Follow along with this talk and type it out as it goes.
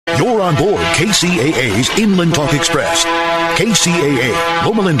You're on board KCAA's Inland Talk Express. KCAA,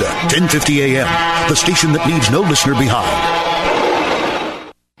 Loma Linda, 1050 AM, the station that leaves no listener behind.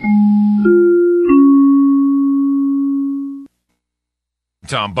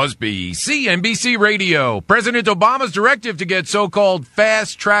 Tom Busby, CNBC Radio. President Obama's directive to get so-called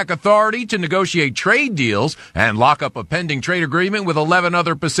fast-track authority to negotiate trade deals and lock up a pending trade agreement with 11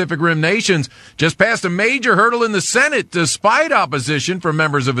 other Pacific Rim nations just passed a major hurdle in the Senate despite opposition from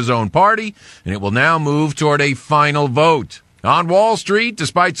members of his own party, and it will now move toward a final vote. On Wall Street,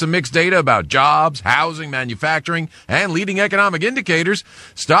 despite some mixed data about jobs, housing, manufacturing, and leading economic indicators,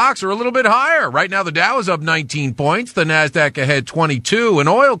 stocks are a little bit higher. Right now, the Dow is up 19 points, the Nasdaq ahead 22, and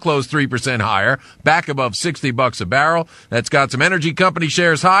oil closed 3% higher, back above $60 a barrel. That's got some energy company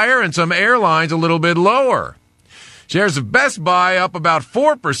shares higher and some airlines a little bit lower. Shares of Best Buy up about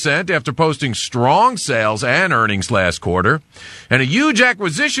 4% after posting strong sales and earnings last quarter. And a huge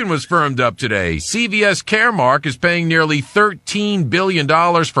acquisition was firmed up today. CVS Caremark is paying nearly $13 billion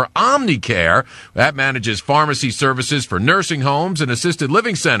for Omnicare. That manages pharmacy services for nursing homes and assisted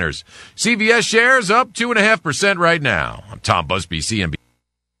living centers. CVS shares up 2.5% right now. I'm Tom Busby, CNBC.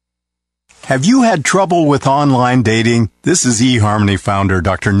 Have you had trouble with online dating? This is eHarmony founder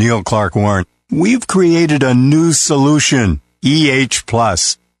Dr. Neil Clark Warren. We've created a new solution, EH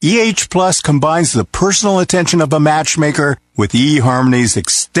Plus. EH Plus combines the personal attention of a matchmaker with eHarmony's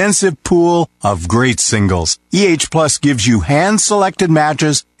extensive pool of great singles. EH Plus gives you hand-selected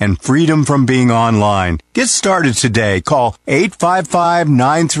matches and freedom from being online. Get started today. Call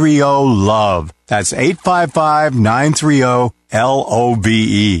 855-930-LOVE. That's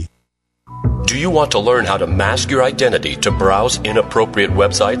 855-930-LOVE. Do you want to learn how to mask your identity to browse inappropriate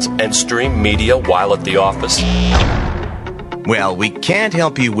websites and stream media while at the office? Well, we can't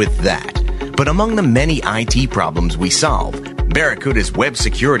help you with that. But among the many IT problems we solve, Barracuda's web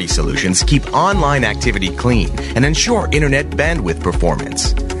security solutions keep online activity clean and ensure internet bandwidth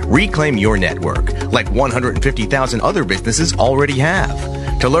performance. Reclaim your network, like 150,000 other businesses already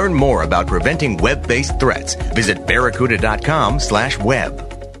have. To learn more about preventing web-based threats, visit barracuda.com/web.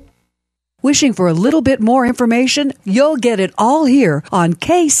 Wishing for a little bit more information? You'll get it all here on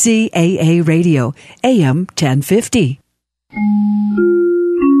KCAA Radio, AM 1050.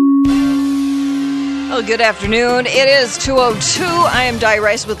 Well, good afternoon. It is 2:02. I am Di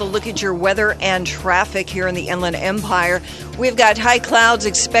Rice with a look at your weather and traffic here in the Inland Empire. We've got high clouds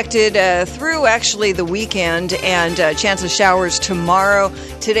expected through actually the weekend and chance of showers tomorrow.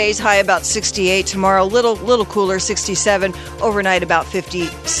 Today's high about 68. Tomorrow, little cooler, 67. Overnight about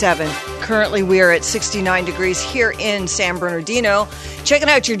 57. Currently, we are at 69 degrees here in San Bernardino. Checking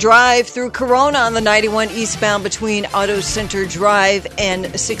out your drive through Corona on the 91 eastbound between Auto Center Drive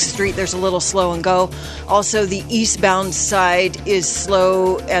and 6th Street. There's a little slow and go. Also, the eastbound side is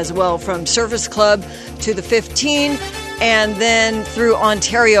slow as well from Service Club to the 15. And then through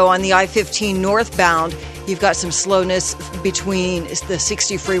Ontario on the I-15 northbound, you've got some slowness between the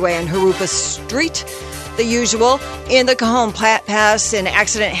 60 freeway and Harupa Street. The usual. In the Cajon Pass, an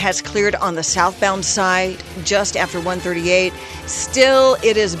accident has cleared on the southbound side just after 138. Still,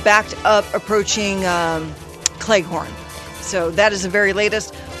 it is backed up approaching Cleghorn. So that is the very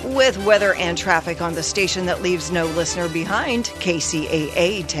latest with weather and traffic on the station that leaves no listener behind,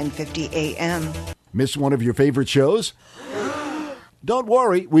 KCAA 1050 AM. Miss one of your favorite shows? Don't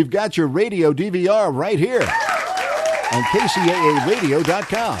worry, we've got your radio DVR right here on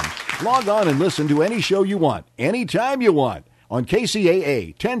KCAAradio.com. Log on and listen to any show you want, anytime you want, on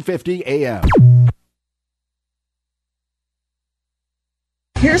KCAA 1050 AM.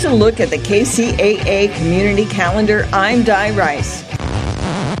 Here's a look at the KCAA community calendar. I'm Di Rice.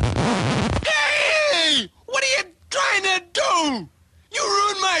 Hey! What are you trying to do? You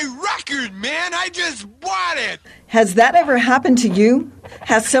ruined my record, man. I just bought it. Has that ever happened to you?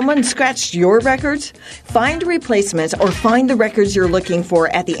 Has someone scratched your records? Find replacements or find the records you're looking for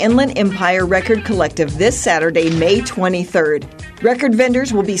at the Inland Empire Record Collective this Saturday, May 23rd. Record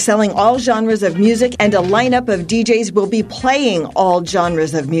vendors will be selling all genres of music, and a lineup of DJs will be playing all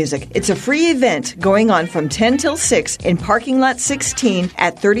genres of music. It's a free event going on from 10 till 6 in Parking Lot 16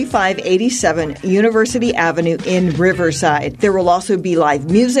 at 3587 University Avenue in Riverside. There will also be live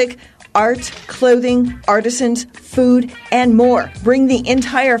music, art, clothing, artisans, food, and more. Bring the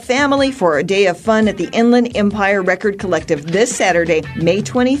entire family for a day of fun at the Inland Empire Record Collective this Saturday, May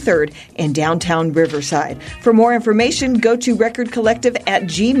 23rd in downtown Riverside. For more information, go to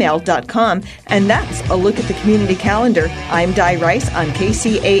recordcollective@gmail.com. And that's a look at the community calendar. I'm Di Rice on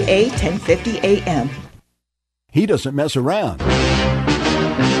KCAA 1050 AM. He doesn't mess around.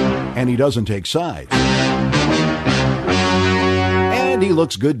 And he doesn't take sides. and he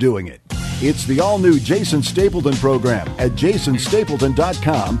looks good doing it. It's the all-new Jason Stapleton program at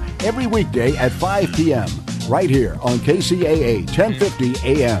jasonstapleton.com every weekday at 5 p.m. right here on KCAA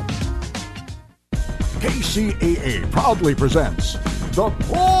 1050 AM. KCAA proudly presents The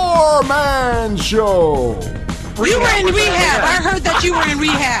Poorman Show. You were in rehab. I heard that you were in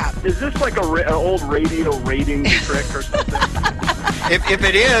rehab. Is this like an old radio rating trick or something? If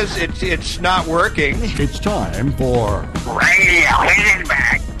it is, it's not working. It's time for Radio Hidden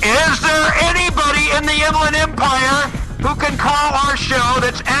Back. Is there anybody in the Inland Empire who can call our show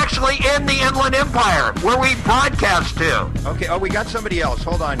that's actually in the Inland Empire, where we broadcast to? Okay, we got somebody else.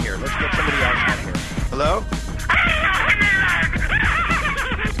 Hold on here. Let's get somebody else on here. Hello?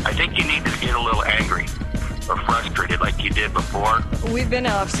 I think you need to get a little angry or frustrated like you did before. We've been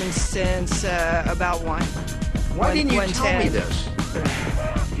off since about 1. Why didn't you tell me this?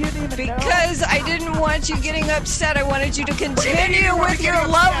 Because I didn't want you getting upset. I wanted you to continue with your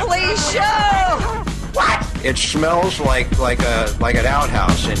lovely show. What? It smells like an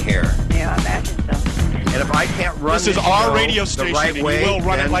outhouse in here. Yeah, I imagine so. And if I can't run this is our show radio the station, right and way, you will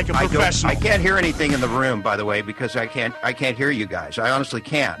run it like a professional. I can't hear anything in the room, by the way, because I can't hear you guys. I honestly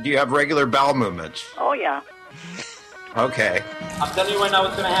can't. Do you have regular bowel movements? Oh, yeah. Okay. I'm telling you right now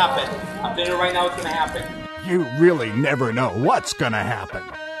what's going to happen. You really never know what's going to happen.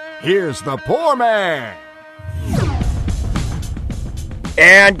 Here's the Poor Man.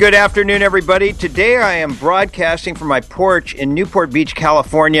 And good afternoon, everybody. Today I am broadcasting from my porch in Newport Beach,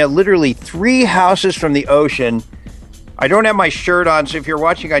 California, literally 3 houses from the ocean. I don't have my shirt on, so if you're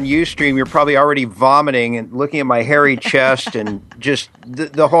watching on Ustream, you're probably already vomiting and looking at my hairy chest and just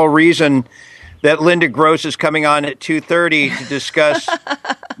the whole reason that Linda Gross is coming on at 2:30 to discuss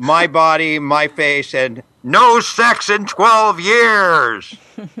my body, my face, and no sex in 12 years.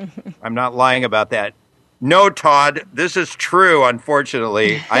 I'm not lying about that. No, Todd, this is true,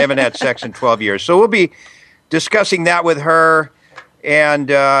 unfortunately. I haven't had sex in 12 years. So we'll be discussing that with her. And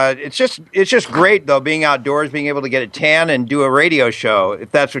it's just great, though, being outdoors, being able to get a tan and do a radio show,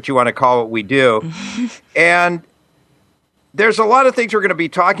 if that's what you want to call what we do. And there's a lot of things we're going to be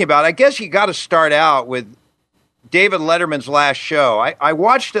talking about. I guess you got to start out with David Letterman's last show. I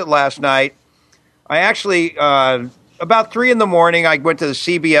watched it last night. I actually, about 3 in the morning, I went to the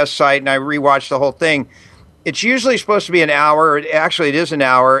CBS site and I rewatched the whole thing. It's usually supposed to be an hour. Actually, it is an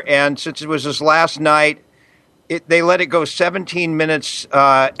hour. And since it was his last night, they let it go 17 minutes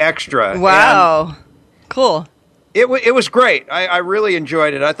extra. Wow. And cool. It was great. I really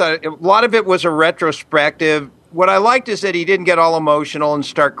enjoyed it. I thought a lot of it was a retrospective. What I liked is that he didn't get all emotional and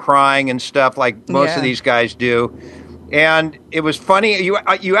start crying and stuff like most of these guys do. And it was funny.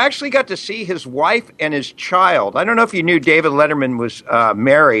 You actually got to see his wife and his child. I don't know if you knew David Letterman was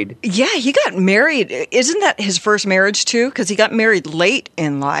married. Yeah, he got married. Isn't that his first marriage, too? Because he got married late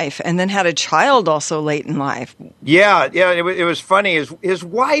in life and then had a child also late in life. Yeah. It was funny. His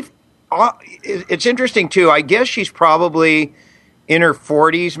wife, it's interesting, too. I guess she's probably in her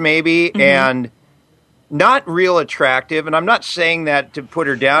 40s, maybe, and not real attractive. And I'm not saying that to put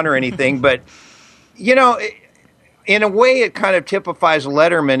her down or anything, but, you know, in a way, it kind of typifies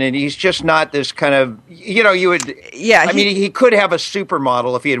Letterman, and he's just not this kind of, you know, you would, I mean, he could have a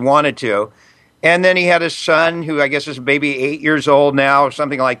supermodel if he had wanted to. And then he had a son who I guess is maybe 8 years old now or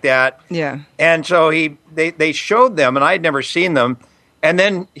something like that. Yeah. And so they showed them, and I had never seen them. And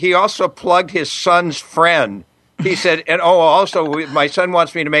then he also plugged his son's friend. He said, and also my son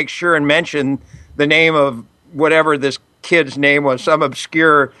wants me to make sure and mention the name of whatever this kid's name was, some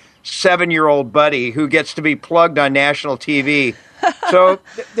obscure 7-year-old buddy who gets to be plugged on national TV. So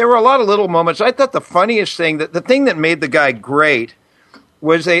there were a lot of little moments. I thought the funniest thing, the thing that made the guy great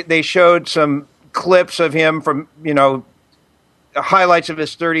was they showed some clips of him from, you know, highlights of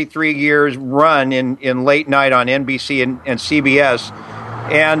his 33 years run in late night on NBC and CBS.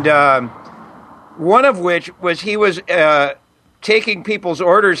 And one of which was he was taking people's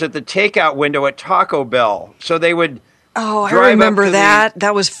orders at the takeout window at Taco Bell. So they would I remember that.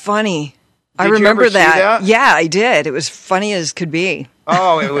 That was funny. I remember that. Yeah, I did. It was funny as could be.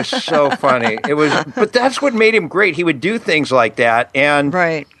 Oh, it was so funny. But that's what made him great. He would do things like that. And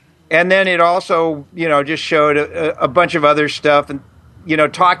right. And then it also, you know, just showed a bunch of other stuff and, you know,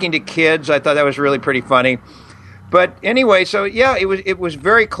 talking to kids. I thought that was really pretty funny. But anyway, so yeah, it was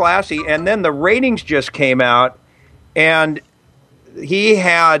very classy. And then the ratings just came out, and they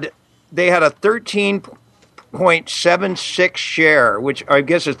had a 13.76 share, which I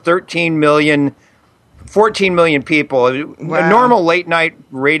guess is 14 million people. Wow. Normal late night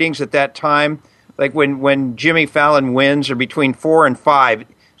ratings at that time, like when Jimmy Fallon wins, are between 4 and 5.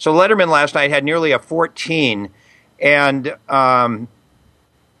 So Letterman last night had nearly a 14, and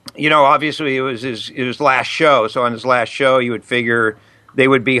obviously it was his last show. So on his last show, you would figure they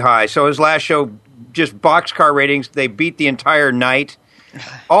would be high. So his last show, just boxcar ratings, they beat the entire night.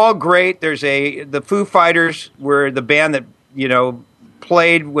 All great. The Foo Fighters were the band that,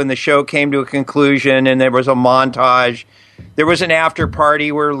 played when the show came to a conclusion, and there was a montage. There was an after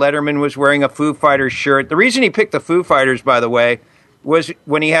party where Letterman was wearing a Foo Fighters shirt. The reason he picked the Foo Fighters, by the way, was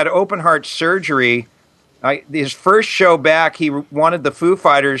when he had open heart surgery. His first show back, he wanted the Foo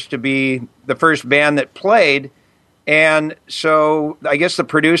Fighters to be the first band that played, and so I guess the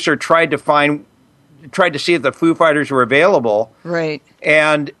producer tried to see if the Foo Fighters were available. Right.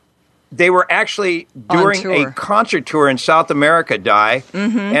 And they were actually doing a concert tour in South America,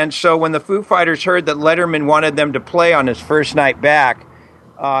 Mm-hmm. And so when the Foo Fighters heard that Letterman wanted them to play on his first night back,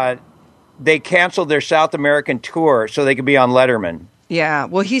 they canceled their South American tour so they could be on Letterman. Yeah,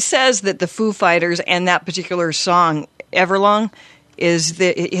 well, he says that the Foo Fighters and that particular song, Everlong, is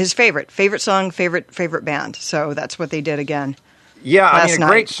his favorite song, favorite band. So that's what they did again. Yeah, last night.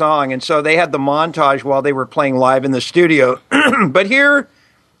 Great song. And so they had the montage while they were playing live in the studio. But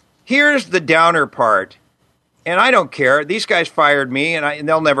here's the downer part. And I don't care. These guys fired me, and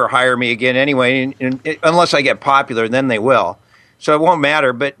they'll never hire me again anyway, unless I get popular, then they will. So it won't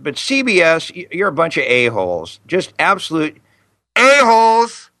matter. But CBS, you're a bunch of a-holes. Just absolute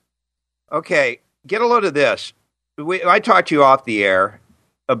a-holes. Okay, get a load of this. I talked to you off the air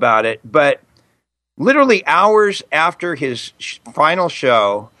about it, but literally hours after his final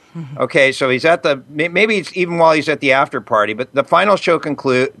show, okay, so he's at maybe it's even while he's at the after party, but the final show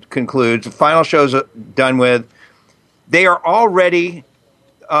concludes, the final show's done with, they are already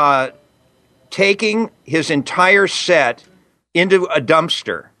taking his entire set into a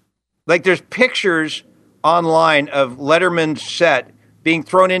dumpster. Like there's pictures online of Letterman's set being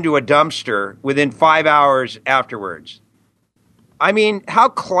thrown into a dumpster within 5 hours afterwards. I mean, how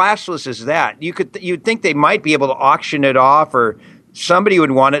classless is that? You'd think they might be able to auction it off, or somebody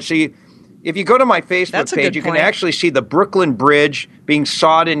would want it. So if you go to my Facebook page, you can actually see the Brooklyn Bridge being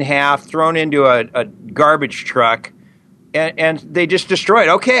sawed in half, thrown into a garbage truck, and they just destroyed.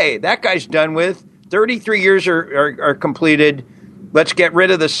 Okay, that guy's done with. 33 years are completed. Let's get rid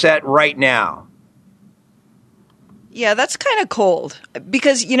of the set right now. Yeah, that's kind of cold.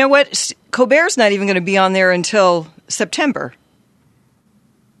 Because you know what? Colbert's not even going to be on there until September.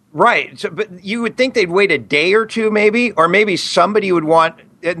 Right. So, but you would think they'd wait a day or two maybe, or maybe somebody would want,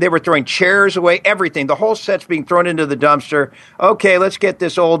 they were throwing chairs away, everything. The whole set's being thrown into the dumpster. Okay, let's get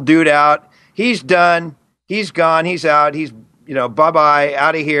this old dude out. He's done. He's gone. He's out. He's, bye-bye,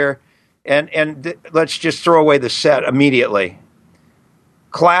 out of here. And let's just throw away the set immediately.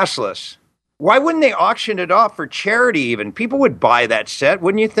 Classless. Why wouldn't they auction it off for charity even? People would buy that set,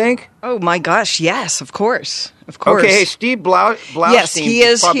 wouldn't you think? Oh, my gosh, yes, of course. Of course. Okay, hey, Steve Blaustein. Yes, he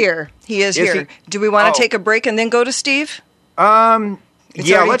is here. He is here. Do we want to take a break and then go to Steve? Yeah,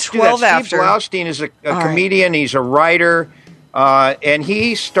 let's do that. After. Steve Blaustein is a comedian. Right. He's a writer. And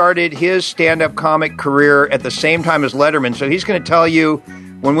he started his stand-up comic career at the same time as Letterman. So he's going to tell you,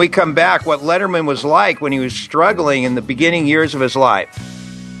 when we come back, what Letterman was like when he was struggling in the beginning years of his life.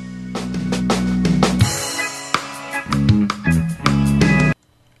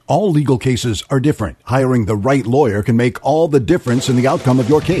 All legal cases are different. Hiring the right lawyer can make all the difference in the outcome of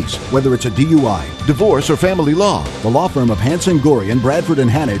your case. Whether it's a DUI, divorce, or family law, the law firm of Hanson, Gorey, and Bradford &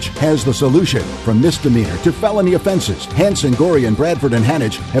 Hanich has the solution. From misdemeanor to felony offenses, Hanson, Gorey, and Bradford &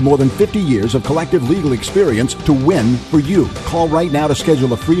 Hanich have more than 50 years of collective legal experience to win for you. Call right now to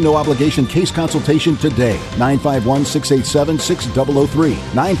schedule a free no-obligation case consultation today. 951-687-6003.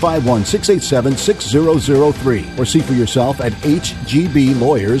 951-687-6003. Or see for yourself at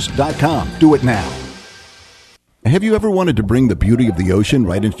hgblawyers.com. Do it now. Have you ever wanted to bring the beauty of the ocean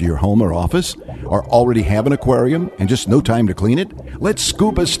right into your home or office? Or already have an aquarium and just no time to clean it? Let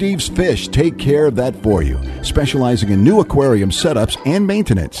Scuba Steve's Fish take care of that for you, specializing in new aquarium setups and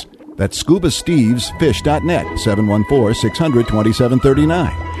maintenance. That's ScubaStevesFish.net,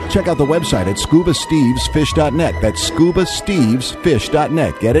 714-600-2739. Check out the website at ScubaStevesFish.net. That's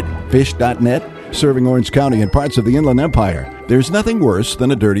ScubaStevesFish.net. Get it? Fish.net. Serving Orange County and parts of the Inland Empire. There's nothing worse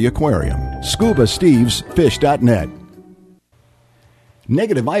than a dirty aquarium. ScubaStevesFish.net.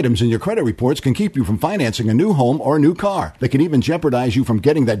 Negative items in your credit reports can keep you from financing a new home or a new car. They can even jeopardize you from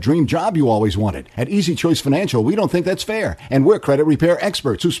getting that dream job you always wanted. At Easy Choice Financial, we don't think that's fair. And we're credit repair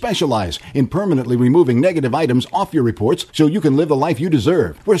experts who specialize in permanently removing negative items off your reports so you can live the life you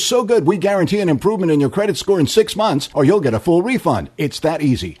deserve. We're so good, we guarantee an improvement in your credit score in 6 months, or you'll get a full refund. It's that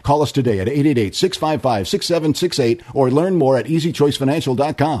easy. Call us today at 888-655-6768 or learn more at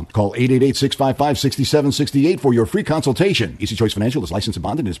easychoicefinancial.com. Call 888-655-6768 for your free consultation. Easy Choice Financial is licensed licensed and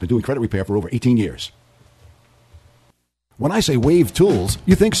bonded, and has been doing credit repair for over 18 years. When I say Wave Tools,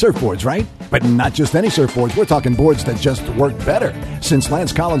 you think surfboards, right? But not just any surfboards. We're talking boards that just work better. Since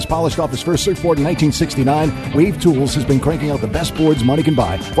Lance Collins polished off his first surfboard in 1969, Wave Tools has been cranking out the best boards money can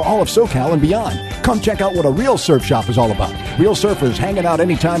buy for all of SoCal and beyond. Come check out what a real surf shop is all about. Real surfers hanging out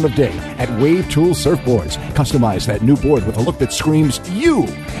any time of day at Wave Tools Surfboards. Customize that new board with a look that screams you.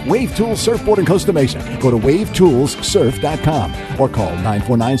 Wave Tools Surfboard in Costa Mesa. Go to wavetoolssurf.com or call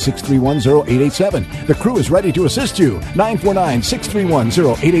 949-631-0887. The crew is ready to assist you.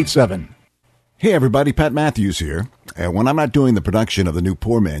 949-631-0887. Hey everybody, Pat Matthews here. When I'm not doing the production of the new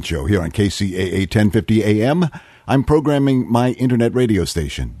Poorman show here on KCAA 1050 AM, I'm programming my internet radio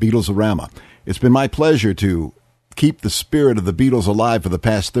station, Beatles-orama. It's been my pleasure to keep the spirit of the Beatles alive for the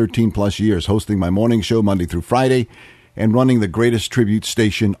past 13 plus years, hosting my morning show Monday through Friday and running the greatest tribute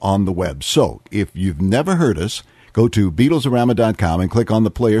station on the web. So, if you've never heard us, go to Beatlesorama.com and click on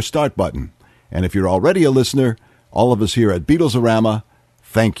the player start button. And if you're already a listener, all of us here at Beatlesorama,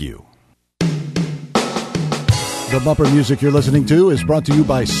 thank you. The bumper music you're listening to is brought to you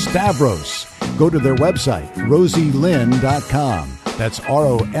by Stavros. Go to their website, rosielyn.com. That's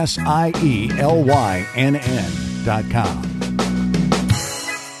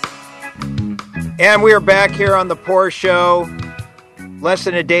ROSIELYNN.com. And we are back here on the Poor Show. Less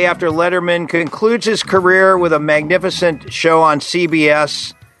than a day after Letterman concludes his career with a magnificent show on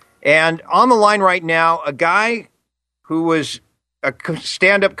CBS. And on the line right now, a guy who was a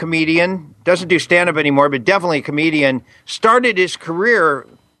stand-up comedian, doesn't do stand-up anymore, but definitely a comedian, started his career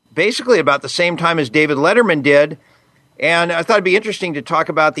basically about the same time as David Letterman did. And I thought it'd be interesting to talk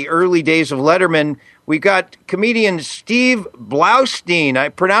about the early days of Letterman. We got comedian Steve Blaustein. I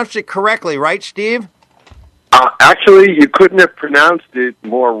pronounced it correctly, right, Steve? Actually, you couldn't have pronounced it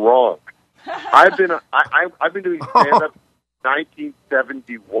more wrong. I've been doing stand-up since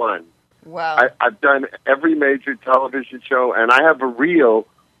 1971. Wow. I've done every major television show, and I have a reel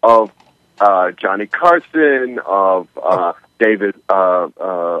of Johnny Carson, of David,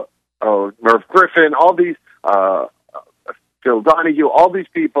 Merv Griffin, all these, Phil Donahue, all these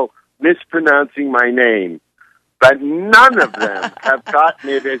people mispronouncing my name. But none of them have gotten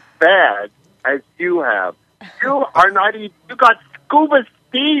it as bad as you have. You are not even, you got Scuba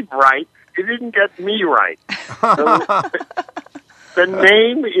Steve right. You didn't get me right. The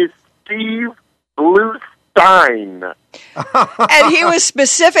name is Steve Bluestein. And he was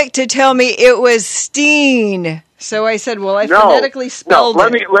specific to tell me it was Steen. So I said, well, I phonetically spelled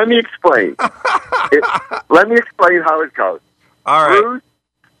it. it. Let me explain. Let me explain how it goes. All right.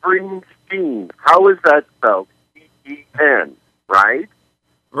 Bruce Springsteen. How is that spelled? E-E-N, right?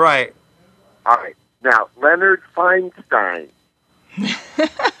 Right. All right. Now, Leonard Feinstein.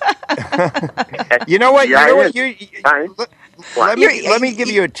 You know what? Let me give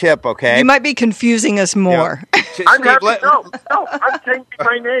you a tip, okay? You might be confusing us more. I'm changing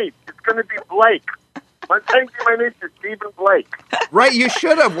my name. It's going to be Blake. I'm changing my name to Stephen Blake. Right, you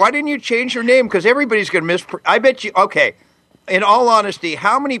should have. Why didn't you change your name? Because everybody's going to I bet you. Okay, in all honesty,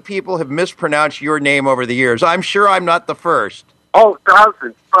 how many people have mispronounced your name over the years? I'm sure I'm not the first. Oh,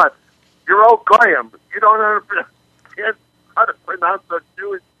 thousands. But you're old Graham. You don't understand how to pronounce a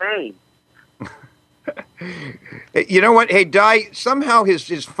Jewish name. You know what? Hey, Di, somehow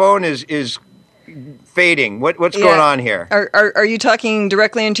his phone is fading. What's going on here? Are you talking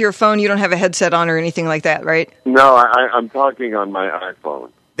directly into your phone? You don't have a headset on or anything like that, right? No, I'm talking on my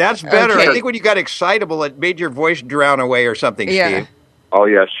iPhone. That's better. Okay. I think when you got excitable, it made your voice drown away or something, Yeah. Steve. Oh,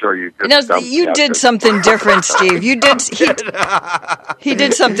 yeah, sure. You did something different, Steve. He did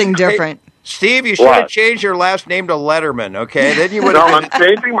something different. Hey, Steve, you should have changed your last name to Letterman, okay? Then you would have I'm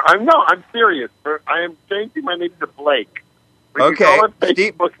serious. I am changing my name to Blake. Okay.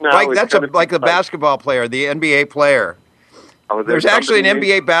 Steve, that's like the basketball player, the NBA player. Oh, there's actually an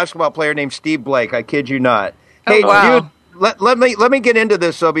NBA basketball player named Steve Blake. I kid you not. Oh, hey, wow. dude, let me get into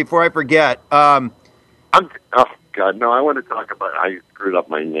this, though, before I forget. Oh, God, no, I want to talk about how you screwed up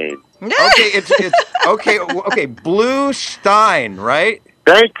my name. Okay, it's okay, Bluestein, right?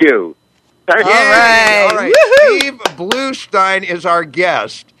 Thank you. All right. Woo-hoo. Steve Bluestein is our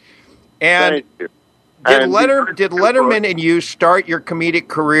guest. And Thank you. did Letterman and you start your comedic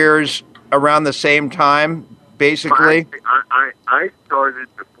careers around the same time, basically? I started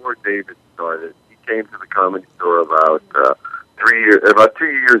before David started. He came to the Comedy Store about 2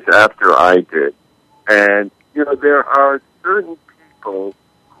 years after I did. And, you know, there are certain people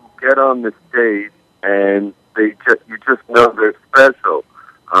who get on the stage and you just know they're special.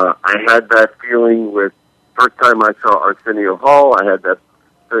 I had that feeling with first time I saw Arsenio Hall. I had that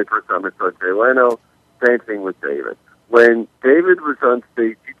very first time I saw Jay Leno. Same thing with David. when David was on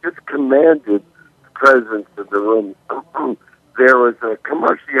stage, he just commanded the presence of the room. There was a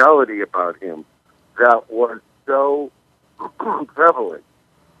commerciality about him that was so prevalent.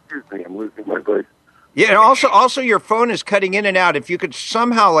 Excuse me, I'm losing my voice. Yeah, and also your phone is cutting in and out. If you could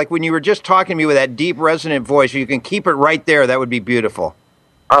somehow, like when you were just talking to me with that deep, resonant voice, you can keep it right there. That would be beautiful.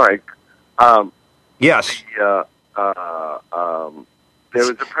 All right. Yes. There was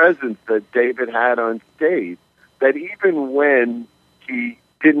a presence that David had on stage that even when he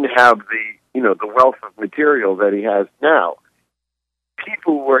didn't have the wealth of material that he has now,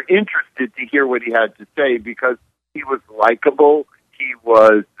 people were interested to hear what he had to say because he was likable. He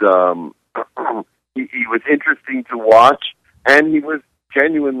was he was interesting to watch, and he was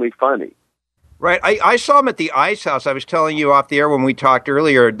genuinely funny. Right. I saw him at the Ice House. I was telling you off the air when we talked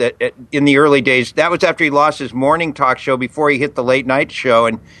earlier that in the early days, that was after he lost his morning talk show before he hit the late night show,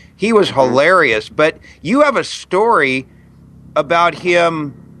 and he was hilarious. But you have a story about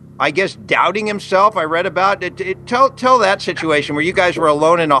him, I guess, doubting himself. I read about it. Tell that situation where you guys were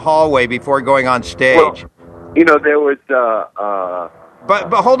alone in a hallway before going on stage. Well, there was...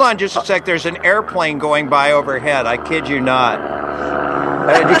 But hold on just a sec. There's an airplane going by overhead. I kid you not.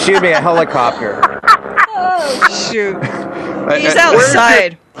 Excuse me, a helicopter. Oh, shoot. He's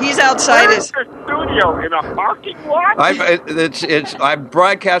outside. He's outside his studio in a parking lot. I'm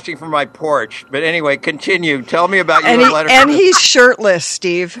broadcasting from my porch. But anyway, continue. Tell me about your letter. And he's shirtless,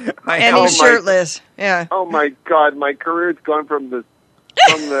 Steve. He's shirtless. Yeah. Oh my God, my career's gone from the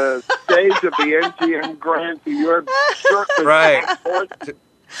stage of the MGM Grand to your shirtless. Right.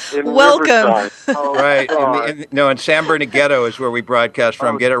 Welcome. Oh, right. In San Bernardino is where we broadcast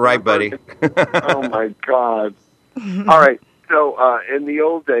from. Get it right, buddy. Oh, my God. All right. So in the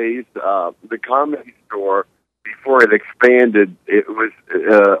old days, the Comedy Store, before it expanded, it was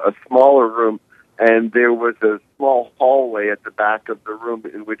a smaller room, and there was a small hallway at the back of the room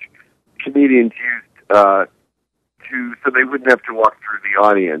in which comedians used so they wouldn't have to walk through the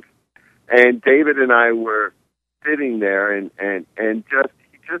audience. And David and I were sitting there, and he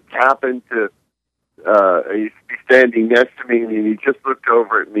just happened to be standing next to me, and he just looked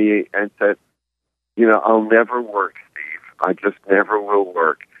over at me and said, I'll never work, Steve. I just never will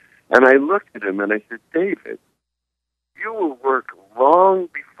work. And I looked at him and I said, David, you will work long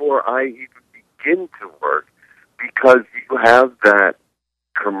before I even begin to work because you have that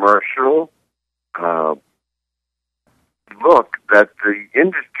commercial look that the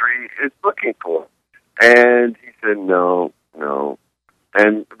industry is looking for. And he said, no.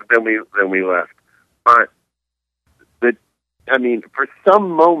 And then we left. But for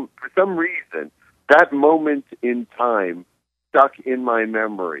some reason, that moment in time stuck in my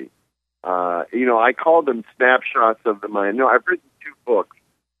memory. I call them snapshots of the mind. I've written 2 books.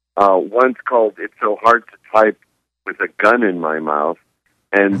 One's called "It's So Hard to Type with a Gun in My Mouth,"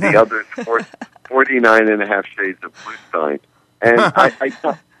 and the other's 49 and a half Shades of Bluestein. And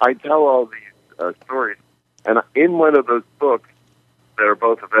I tell all these stories. And in one of those books that are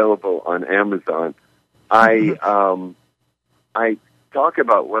both available on Amazon, I talk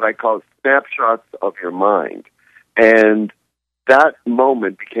about what I call snapshots of your mind. And that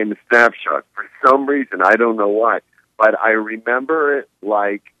moment became a snapshot for some reason. I don't know why. But I remember it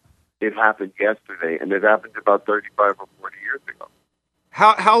like it happened yesterday, and it happened about 35 or 40 years ago.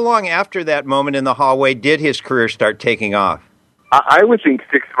 How long after that moment in the hallway did his career start taking off? I would think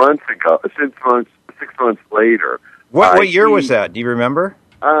 6 months ago. 6 months later. What year was that? Do you remember?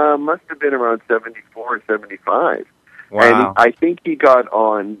 Must have been around 74, 75. Wow. And I think he got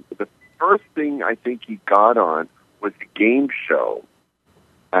on, the first thing I think he got on was the game show.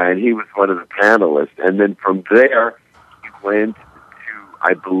 And he was one of the panelists. And then from there, he went to,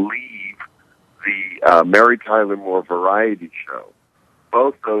 I believe, the Mary Tyler Moore variety show.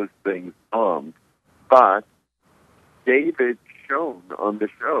 Both those things bombed. But David shone on the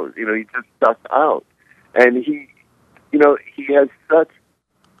show. He just stuck out. And he has such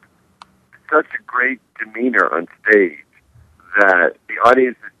a great demeanor on stage that the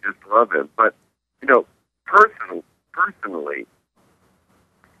audiences just love him. But, personally,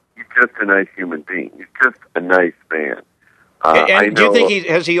 he's just a nice human being. He's just a nice man. And do you think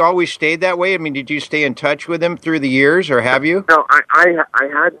has he always stayed that way? I mean, did you stay in touch with him through the years, or have you? No, I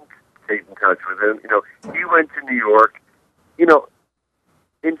hadn't stayed in touch with him. He went to New York.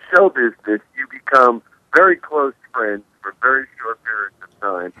 In show business, you become very close friends for very short periods of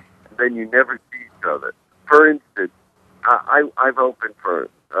time, and then you never see each other. For instance, I've opened for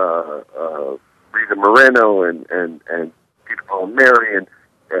Rita Moreno and Peter Paul and Mary, and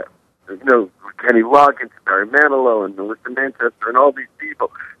Kenny Loggins, Barry Manilow, and Melissa Manchester, and all these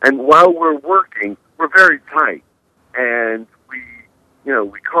people. And while we're working, we're very tight. and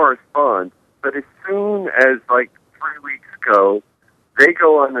we correspond. But as soon as like 3 weeks go, they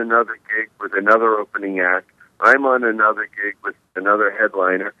go on another gig with another opening act. I'm on another gig with another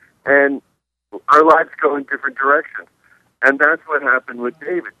headliner, and our lives go in different directions. And that's what happened with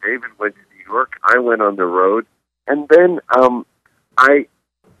David. David went to New York. I went on the road, and then I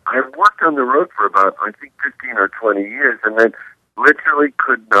worked on the road for about, I think, 15 or 20 years, and then literally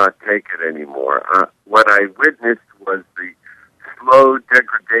could not take it anymore. What I witnessed was the slow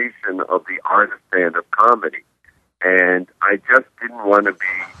degradation of the art of stand-up comedy, and I just didn't want to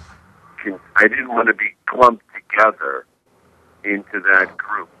be clumped together into that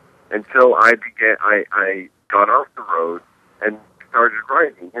group. And so I got off the road and started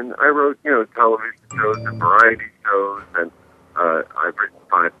writing, and I wrote, television shows and variety shows, and I've written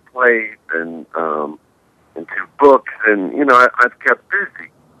 5 plays and 2 books, and I've kept busy.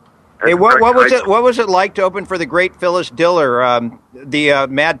 Hey, what was it like to open for the great Phyllis Diller? The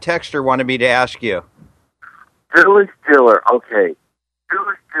Mad Texter wanted me to ask you. Phyllis Diller, okay.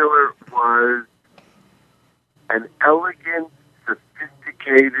 Phyllis Diller was an elegant,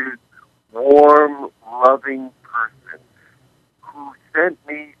 sophisticated, warm, loving person who sent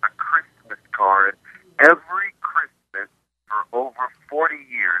me a Christmas card every Christmas for over 40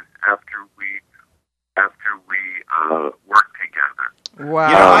 years after we worked together.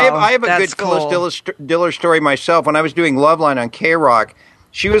 Wow. I have a good cool. Phyllis Diller story myself. When I was doing Loveline on K-Rock,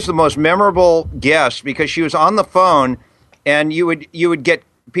 she was the most memorable guest because she was on the phone, and you would get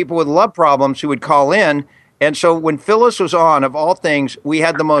people with love problems who would call in. And so when Phyllis was on, of all things, we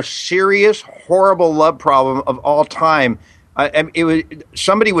had the most serious, horrible love problem of all time.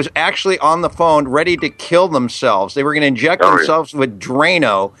 Somebody was actually on the phone ready to kill themselves. They were going to inject themselves with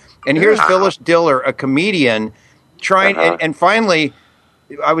Drano. And here's Phyllis Diller, a comedian, trying. And finally,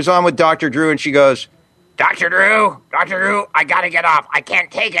 I was on with Dr. Drew, and she goes, Dr. Drew, I got to get off. I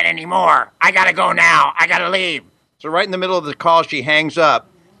can't take it anymore. I got to go now. I got to leave. So right in the middle of the call, she hangs up,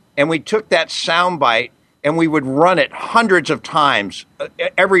 and we took that soundbite, and we would run it hundreds of times,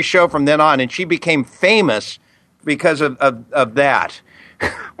 every show from then on, and she became famous because of that.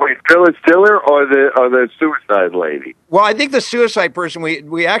 Wait, Phyllis Diller or the suicide lady? Well, I think the suicide person,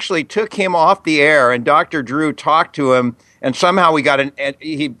 we actually took him off the air, and Dr. Drew talked to him, and somehow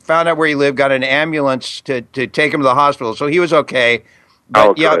he found out where he lived, got an ambulance to take him to the hospital, so he was okay.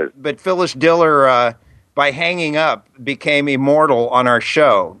 But but Phyllis Diller, by hanging up, became immortal on our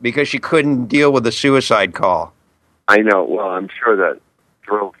show because she couldn't deal with the suicide call. I know. Well, I'm sure that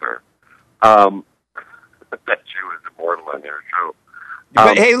thrilled her. That she was immortal on their show.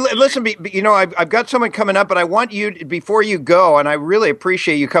 But hey, listen, I've got someone coming up, but I want you, before you go, and I really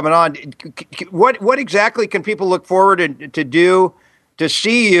appreciate you coming on, what exactly can people look forward to do, to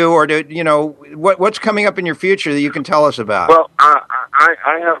see you, or to, what's coming up in your future that you can tell us about? Well, I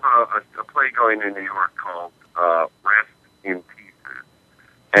have a play going in New York called Rest in Pieces,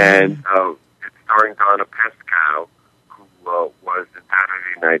 and it's starring Donna Pescow, who was in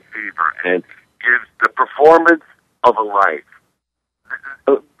Saturday Night Fever, and gives the performance of a life.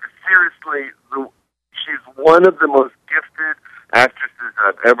 Seriously, she's one of the most gifted actresses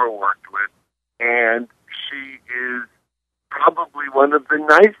I've ever worked with, and she is probably one of the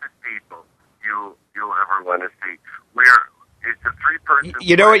nicest people you'll ever want to see. It's a 3-person.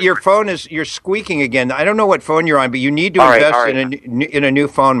 You know what? Your phone you're squeaking again. I don't know what phone you're on, but you need to invest in a new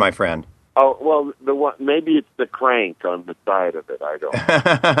phone, my friend. Oh well, maybe it's the crank on the side of it. I don't.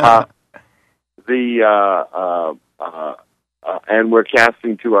 And we're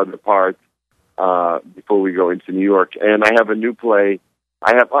casting 2 other parts before we go into New York. And I have a new play.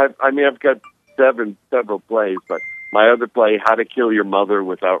 I've got several plays, but my other play, How to Kill Your Mother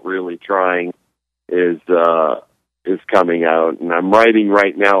Without Really Trying, is coming out. And I'm writing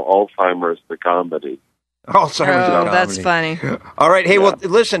right now Alzheimer's the comedy. Alzheimer's the comedy. That's funny. All right. Hey, well,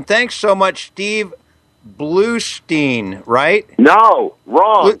 listen, thanks so much, Steve Bluestein, right? No,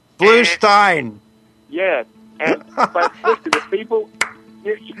 wrong. Bluestein. Yes. But listen, the people,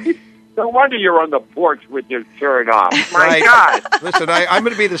 no wonder you're on the porch with your shirt off. My God. Listen, I'm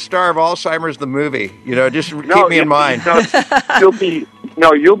going to be the star of Alzheimer's the movie. Just keep me in mind. You'll be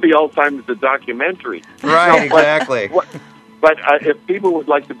Alzheimer's the documentary. Right, exactly. But if people would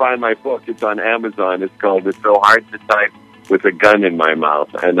like to buy my book, it's on Amazon. It's called It's So Hard to Type with a Gun in My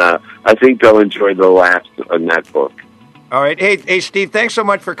Mouth. And I think they'll enjoy the laughs in that book. All right. Hey, Steve, thanks so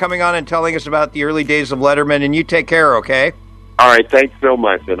much for coming on and telling us about the early days of Letterman, and you take care, okay? All right. Thanks so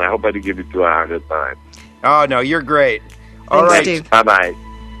much, and I hope I didn't give you too hard a time. Oh, no, you're great. Thanks, Steve. Bye-bye.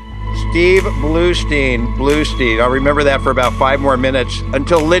 Steve Bluestein. I'll remember that for about 5 more minutes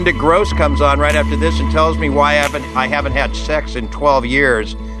until Linda Gross comes on right after this and tells me why I haven't had sex in 12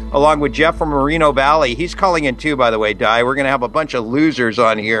 years, along with Jeff from Moreno Valley. He's calling in too, by the way, Di. We're going to have a bunch of losers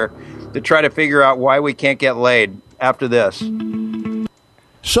on here to try to figure out why we can't get laid after this.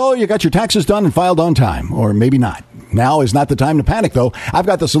 So you got your taxes done and filed on time, or maybe not. Now is not the time to panic, though. I've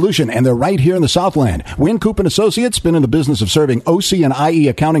got the solution, and they're right here in the Southland. Wynn Coop & Associates been in the business of serving OC and IE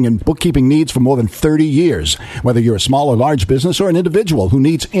accounting and bookkeeping needs for more than 30 years. Whether you're a small or large business or an individual who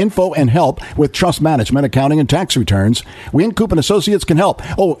needs info and help with trust management, accounting, and tax returns, Wynn Coop & Associates can help.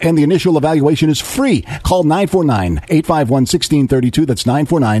 Oh, and the initial evaluation is free. Call 949-851-1632. That's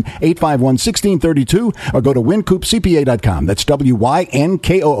 949-851-1632. Or go to WynCoopCPA.com. That's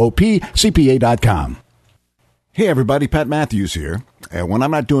WYNKOOP CPA.com. Hey everybody, Pat Matthews here. When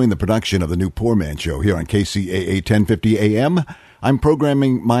I'm not doing the production of the new Poorman show here on KCAA 1050 AM, I'm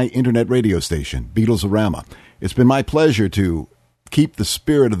programming my internet radio station, Beatles-orama. It's been my pleasure to keep the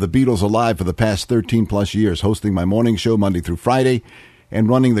spirit of the Beatles alive for the past 13 plus years, hosting my morning show Monday through Friday and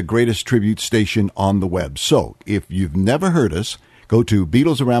running the greatest tribute station on the web. So, if you've never heard us, go to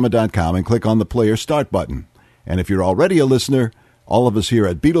Beatlesorama.com and click on the player start button. And if you're already a listener, all of us here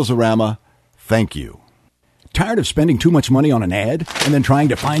at Beatlesorama, thank you. Tired of spending too much money on an ad and then trying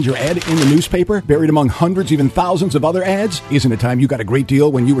to find your ad in the newspaper, buried among hundreds, even thousands of other ads? Isn't it time you got a great deal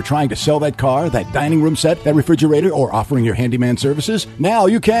when you were trying to sell that car, that dining room set, that refrigerator, or offering your handyman services? Now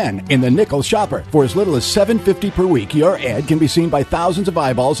you can in the Nickel Shopper. For as little as $7.50 per week, your ad can be seen by thousands of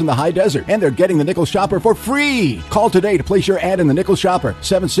eyeballs in the high desert, and they're getting the Nickel Shopper for free. Call today to place your ad in the Nickel Shopper,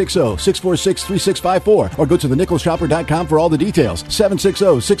 760-646-3654, or go to thenickelshopper.com for all the details,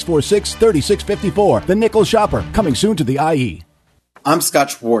 760-646-3654. The Nickel Shopper. Coming soon to the IE. I'm Scott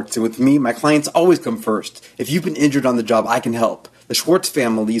Schwartz, and with me, my clients always come first. If you've been injured on the job, I can help. The Schwartz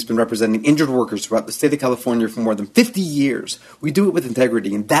family has been representing injured workers throughout the state of California for more than 50 years. We do it with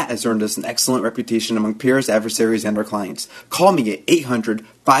integrity, and that has earned us an excellent reputation among peers, adversaries, and our clients. Call me at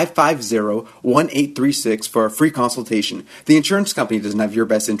 800-550-1836 for a free consultation. The insurance company doesn't have your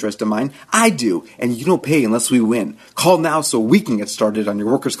best interest in mind. I do, and you don't pay unless we win. Call now so we can get started on your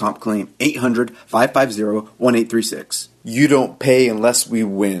workers' comp claim. 800-550-1836. You don't pay unless we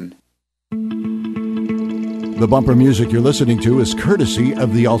win. The bumper music you're listening to is courtesy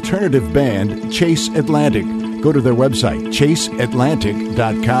of the alternative band Chase Atlantic. Go to their website,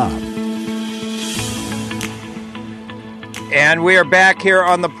 chaseatlantic.com. And we are back here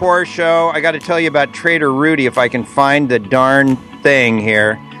on the Poor Show. I got to tell you about Trader Rudy, if I can find the darn thing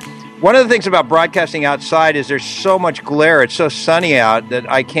here. One of the things about broadcasting outside is there's so much glare. It's so sunny out that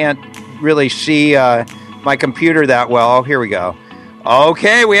I can't really see my computer that well. Oh, here we go.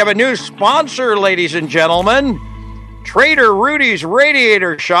 Okay, we have a new sponsor, ladies and gentlemen. Trader Rudy's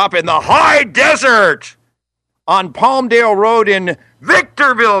Radiator Shop in the high desert on Palmdale Road in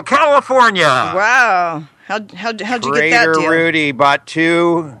Victorville, California. Wow. How'd you get that deal? Trader Rudy bought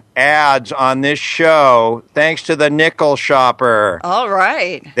 2 ads on this show thanks to the Nickel Shopper. All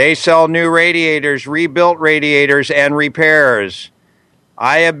right. They sell new radiators, rebuilt radiators, and repairs.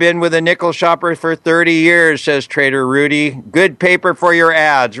 I have been with a Nickel Shopper for 30 years, says Trader Rudy. Good paper for your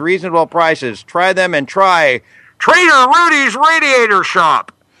ads, reasonable prices. Try them and try Trader Rudy's Radiator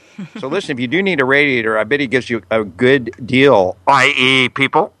Shop. So listen, if you do need a radiator, I bet he gives you a good deal, i.e.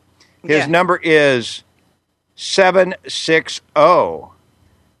 people. His number is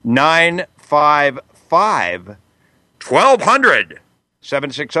 760-955-1200.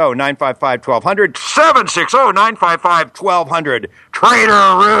 760-955-1200. 760-955-1200.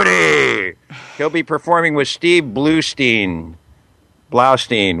 Trader Rudy. He'll be performing with Steve Blaustein,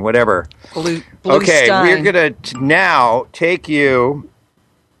 whatever. Okay, we're going to now take you.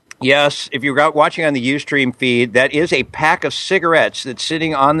 Yes, if you're watching on the Ustream feed, that is a pack of cigarettes that's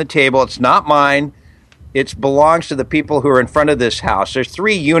sitting on the table. It's not mine. It belongs to the people who are in front of this house. There's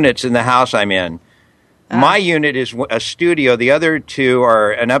 3 units in the house I'm in. My unit is a studio. The other 2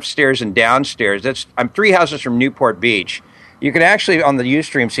 are an upstairs and downstairs. I'm 3 houses from Newport Beach. You can actually, on the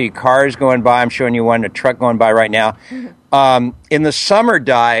Ustream, see cars going by. I'm showing you one, a truck going by right now. In the summer,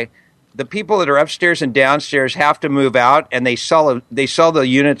 the people that are upstairs and downstairs have to move out, and they sell the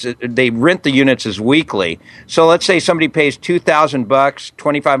units. They rent the units as weekly. So let's say somebody pays $2,000,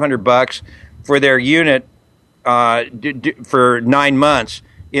 $2,500 for their unit for 9 months.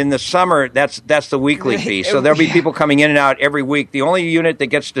 In the summer, that's the weekly fee. So there'll be people coming in and out every week. The only unit that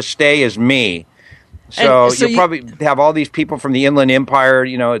gets to stay is me. So you'll probably have all these people from the Inland Empire.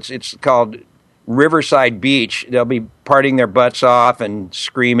 You know, it's called Riverside Beach. They'll be partying their butts off and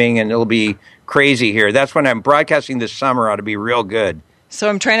screaming, and it'll be crazy here. That's when I'm broadcasting this summer. Ought to be real good. So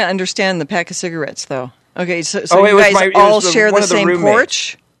I'm trying to understand the pack of cigarettes, though. Okay, so it you was guys all share the same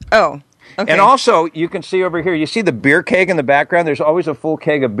porch? Oh, okay. And also, you can see over here, you see the beer keg in the background? There's always a full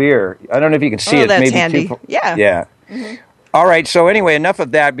keg of beer. I don't know if you can see it. That's maybe handy. Yeah. Yeah. Mm-hmm. All right, so anyway, enough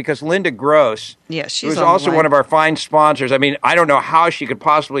of that, because Linda Gross, yes, she's who's on also the line. one of our fine sponsors. I mean, I don't know how she could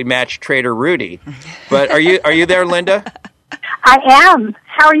possibly match Trader Rudy, but are you there, Linda? I am.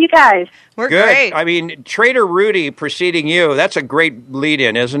 How are you guys? We're good. Great. I mean, Trader Rudy preceding you, that's a great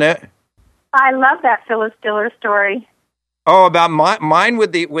lead-in, isn't it? I love that Phyllis Diller story. Oh, about mine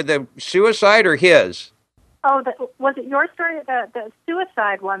with the suicide or his? Oh, was it your story, the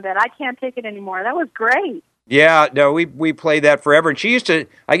suicide one that I can't take it anymore? That was great. Yeah, no, we played that forever. And she used to,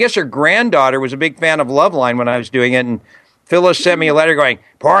 I guess her granddaughter was a big fan of Loveline when I was doing it, and Phyllis sent me a letter going,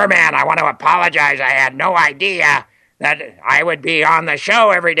 "Poor man, I want to apologize. I had no idea that I would be on the show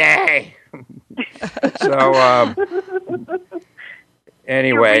every day." So,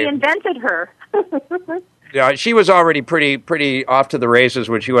 anyway. You reinvented her. Yeah, she was already pretty off to the races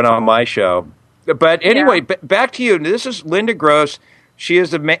when she went on my show. But anyway, back to you. This is Linda Gross. She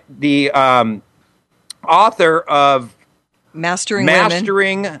is the author of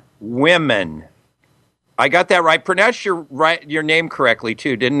Mastering Women. I got that right. Pronounced your name correctly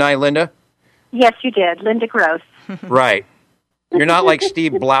too, didn't I, Linda? Yes, you did. Linda Gross. Right. You're not like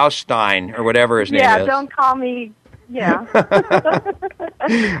Steve Blaustein or whatever his name is. Yeah, don't call me. Yeah.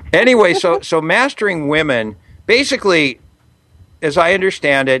 Anyway, so Mastering Women, basically, as I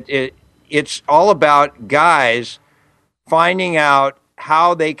understand it, it's all about guys finding out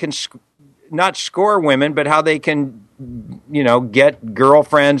how they can not score women, but how they can, get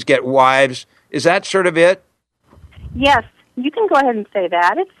girlfriends, get wives. Is that sort of it? Yes, you can go ahead and say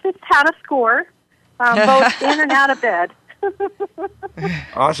that. It's how to score, both in and out of bed.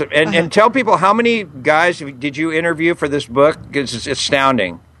 Awesome. And tell people, how many guys did you interview for this book? Because it's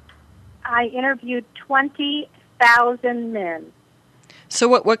astounding. I interviewed 20,000 men. So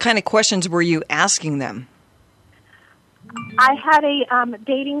what kind of questions were you asking them? I had a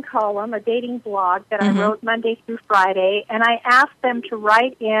dating column, a dating blog that I wrote Monday through Friday, and I asked them to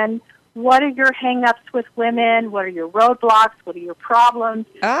write in, what are your hang-ups with women? What are your roadblocks? What are your problems?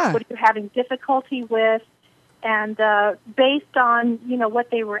 What are you having difficulty with? And based on,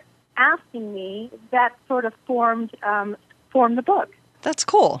 what they were asking me, that sort of formed the book. That's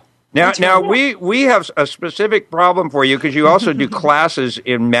cool. Now we have a specific problem for you, because you also do classes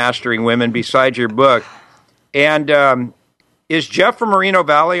in Mastering Women besides your book. And is Jeff from Moreno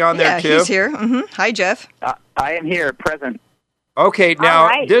Valley on there too? Yeah, he's here. Mm-hmm. Hi, Jeff. I am here, present. Okay,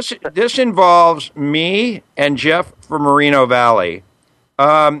 now this involves me and Jeff from Moreno Valley.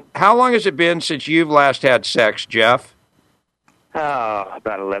 How long has it been since you've last had sex, Jeff?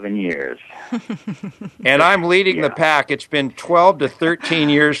 About 11 years. And I'm leading the pack. It's been 12 to 13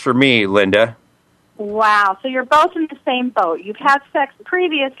 years for me, Linda. Wow. So you're both in the same boat. You've had sex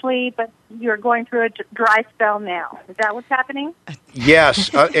previously, but you're going through a dry spell now. Is that what's happening? Yes,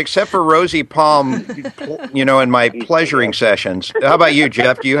 except for Rosie Palm, in my pleasuring sessions. How about you,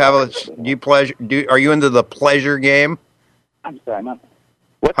 Jeff? Do you have are you into the pleasure game? I'm sorry,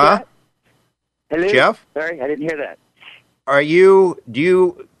 what's that? Hello? Jeff? Sorry, I didn't hear that. Do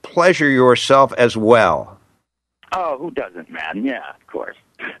you pleasure yourself as well? Oh, who doesn't, man? Yeah, of course.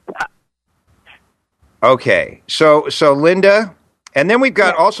 Okay, so Linda, and then we've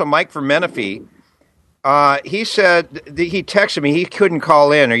got also Mike from Menifee. He said, he texted me, he couldn't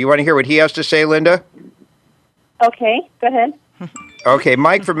call in. Or you want to hear what he has to say, Linda? Okay, go ahead. Okay,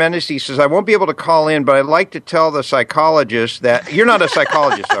 Mike from Menifee says, I won't be able to call in, but I'd like to tell the psychologist that... You're not a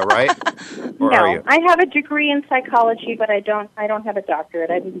psychologist, though, right? Or no, are you? I have a degree in psychology, but I don't have a doctorate.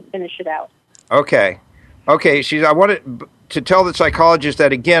 I didn't finish it out. Okay, I wanted to tell the psychologist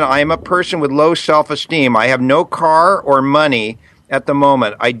that, again, I am a person with low self-esteem. I have no car or money at the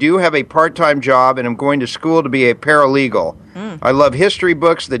moment. I do have a part-time job, and I'm going to school to be a paralegal. I love history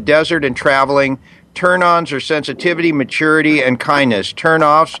books, the desert, and traveling. Turn-ons are sensitivity, maturity, and kindness.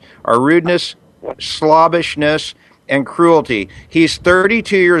 Turn-offs are rudeness, slobbishness, and cruelty. He's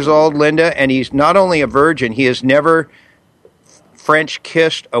 32 years old, Linda, and he's not only a virgin, he has never French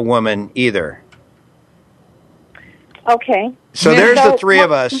kissed a woman either. Okay. So there's the three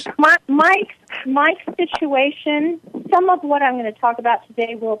of us. Mike's situation, some of what I'm going to talk about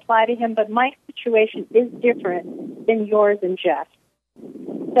today will apply to him, but Mike's situation is different than yours and Jeff.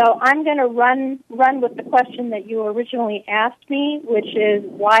 So I'm going to run with the question that you originally asked me, which is,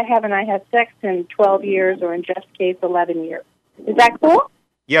 why haven't I had sex in 12 years, or in Jeff's case, 11 years? Is that cool?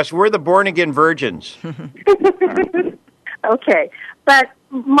 Yes, we're the born-again virgins. Okay. But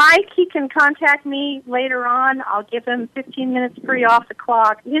Mike, he can contact me later on. I'll give him 15 minutes free off the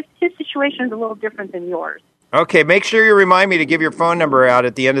clock. His situation is a little different than yours. Okay, make sure you remind me to give your phone number out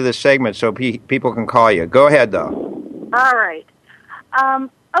at the end of this segment so people can call you. Go ahead, though. All right.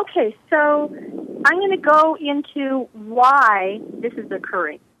 Okay, so I'm going to go into why this is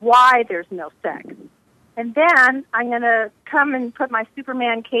occurring, why there's no sex. And then I'm going to come and put my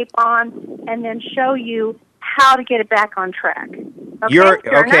Superman cape on and then show you how to get it back on track.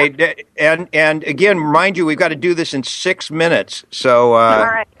 Okay, and again, mind you, we've got to do this in 6 minutes. So, all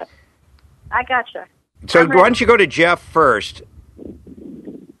right. I gotcha. So why don't you go to Jeff first?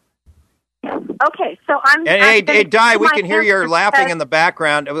 Okay, so I'm... Hey, Di, we can hear you laughing in the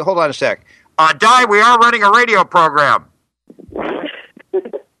background. Hold on a sec. Di, we are running a radio program.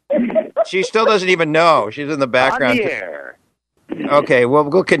 She still doesn't even know. She's in the background. On the air. Okay, well,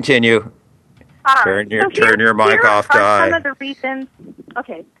 we'll continue. Turn your mic off, Di. Some of the reasons...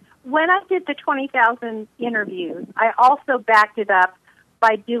 Okay, when I did the 20,000 interviews, I also backed it up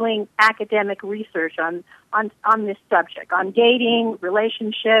by doing academic research on this subject, on dating,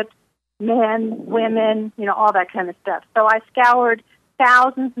 relationships, men, women, all that kind of stuff. So I scoured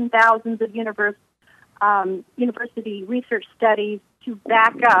thousands and thousands of university research studies to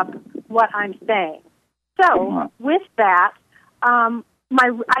back up what I'm saying. So with that, I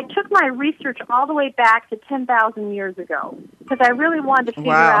took my research all the way back to 10,000 years ago because I really wanted to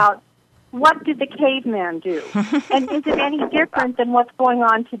figure out what did the caveman do, and is it any different than what's going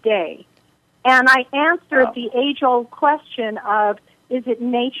on today? And I answered the age-old question of, is it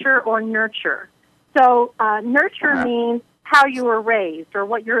nature or nurture? So nurture means how you were raised or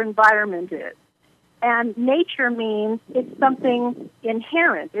what your environment is. And nature means it's something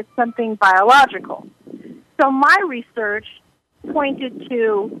inherent. It's something biological. So my research pointed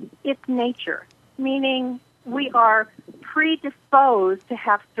to its nature, meaning we are predisposed to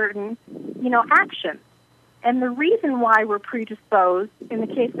have certain, actions. And the reason why we're predisposed in the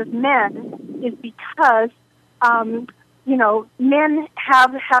case of men is because, men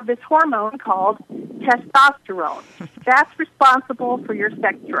have this hormone called testosterone. That's responsible for your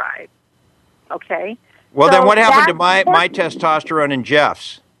sex drive. Okay? Well, then what happened to my testosterone and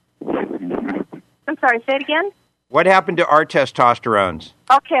Jeff's? I'm sorry, say it again? What happened to our testosterones?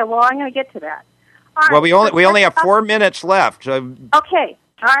 Okay, well, I'm going to get to that. All well, right, we only have 4 minutes left. So... Okay.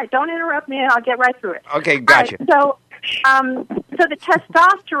 All right, don't interrupt me, and I'll get right through it. Okay, gotcha. Right, so the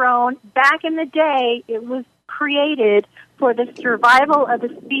testosterone, back in the day, it was created for the survival of the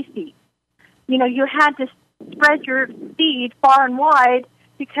species. You had to spread your seed far and wide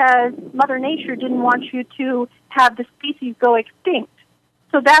because Mother Nature didn't want you to have the species go extinct.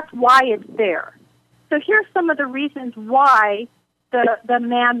 So that's why it's there. So here's some of the reasons why the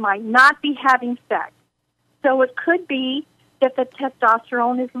man might not be having sex. So it could be that the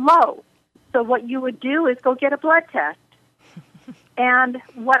testosterone is low. So what you would do is go get a blood test. And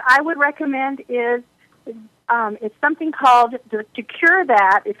what I would recommend is it's something called, to cure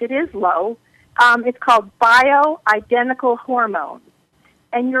that, if it is low, it's called bioidentical hormones.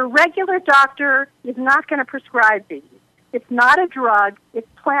 And your regular doctor is not going to prescribe these. It's not a drug. It's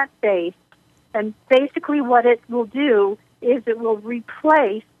plant-based. And basically what it will do is it will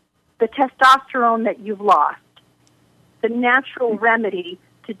replace the testosterone that you've lost. The natural remedy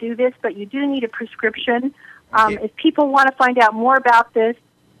to do this, but you do need a prescription. If people want to find out more about this,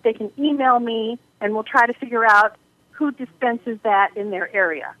 they can email me, and we'll try to figure out who dispenses that in their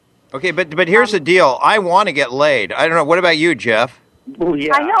area. Okay, but here's the deal. I want to get laid. I don't know. What about you, Jeff? Well,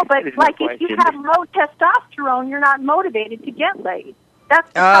 yeah, I know, but if you have low testosterone, you're not motivated to get laid. That's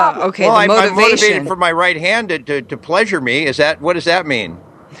the problem. Okay, well, the I'm motivation. motivated for my right hand to pleasure me. What does that mean?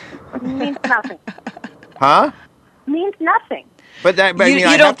 It means nothing. Huh? It means nothing. But I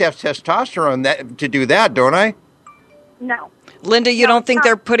have to have testosterone to do that, don't I? No. Linda, you don't think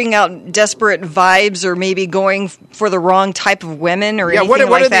they're putting out desperate vibes or maybe going for the wrong type of women or anything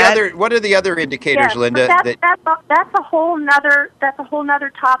like that? What are the other indicators, Linda? That's a whole nother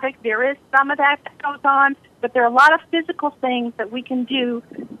topic. There is some of that goes on, but there are a lot of physical things that we can do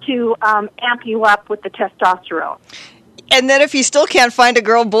to amp you up with the testosterone. And then if you still can't find a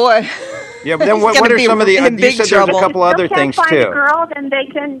girl, boy. Yeah, but then what are some of the? You said there's a couple other things too. If they can't find a girl, then they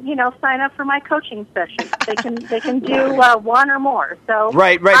can sign up for my coaching sessions. They can do one or more. So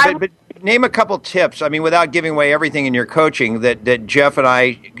right. But name a couple tips. I mean, without giving away everything in your coaching that Jeff and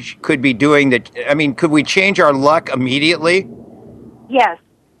I could be doing. Could we change our luck immediately? Yes.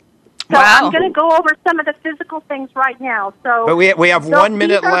 So I'm going to go over some of the physical things right now. But we have 1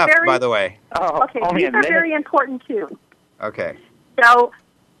 minute left, by the way. Okay, these are very important too. Okay. So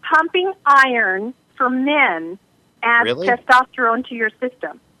pumping iron for men adds Really? testosterone to your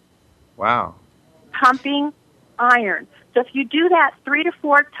system. Wow. Pumping iron. So if you do that 3 to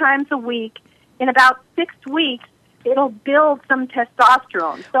 4 times a week, in about 6 weeks, it'll build some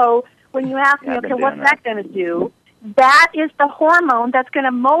testosterone. So when you ask me, okay, what's that going to do? That is the hormone that's going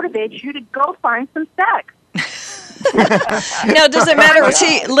to motivate you to go find some sex. Now, does it matter?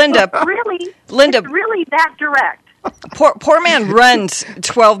 See, Linda. It's really that direct. Poorman runs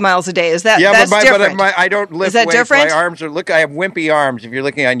 12 miles a day. Is that that's different? But I don't lift Is that weights. different? My arms are I have wimpy arms. If you're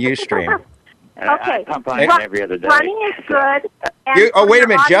looking on UStream. Okay. I pump iron every other day. Running is good. And Oh, wait a for your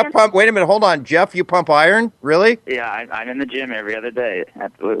minute, Jeff. audience- Wait a minute. Hold on, Jeff. You pump iron? Really? Yeah, I'm in the gym every other day.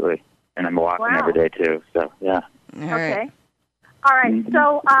 Absolutely. And I'm walking Wow. every day, too. So, yeah. Okay. All right.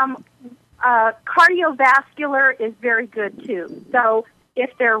 So cardiovascular is very good too. So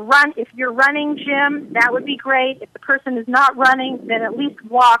if you're running, Jim, that would be great. If the person is not running, then at least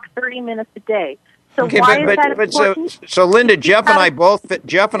walk 30 minutes a day. So why is that important? So Linda, Jeff and I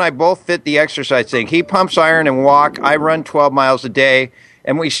both fit the exercise thing. He pumps iron and walk. I run 12 miles a day.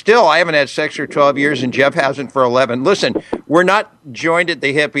 And I haven't had sex for 12 years, and Jeff hasn't for 11. Listen, we're not joined at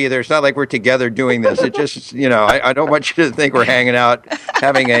the hip either. It's not like we're together doing this. It just, I don't want you to think we're hanging out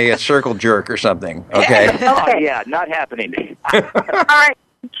having a circle jerk or something, okay? Oh, yeah, not happening. All right.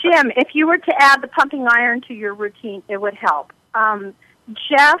 Jim, if you were to add the pumping iron to your routine, it would help.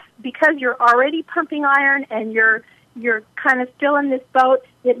 Jeff, because you're already pumping iron and you're kind of still in this boat,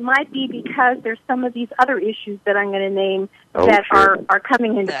 it might be because there's some of these other issues that I'm going to name that are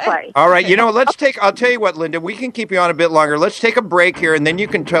coming into play. All right, I'll tell you what, Linda, we can keep you on a bit longer. Let's take a break here, and then you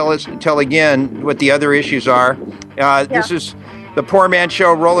can tell again what the other issues are. This is the Poor Man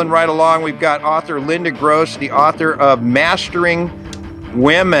Show rolling right along. We've got author Linda Gross, the author of Mastering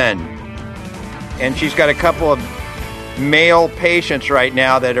Women. And she's got a couple of male patients right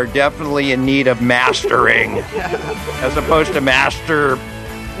now that are definitely in need of mastering as opposed to master.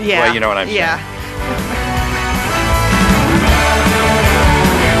 Yeah. Well, you know what I'm saying. Yeah.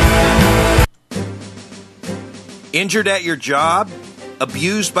 Injured at your job?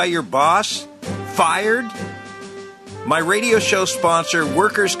 Abused by your boss? Fired? My radio show sponsor,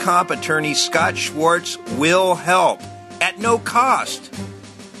 workers' comp attorney Scott Schwartz, will help at no cost.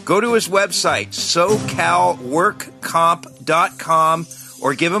 Go to his website, SoCalWorkComp.com,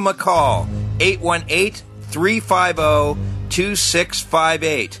 or give him a call,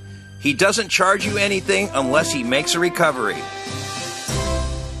 818-350-2658. He doesn't charge you anything unless he makes a recovery.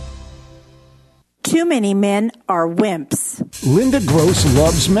 Too many men are wimps. Linda Gross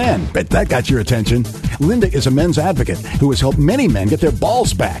loves men. Bet that got your attention. Linda is a men's advocate who has helped many men get their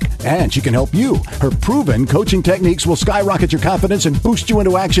balls back. And she can help you. Her proven coaching techniques will skyrocket your confidence and boost you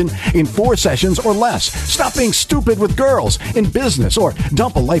into action in 4 sessions or less. Stop being stupid with girls, in business, or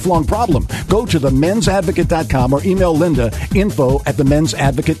dump a lifelong problem. Go to themensadvocate.com or email Linda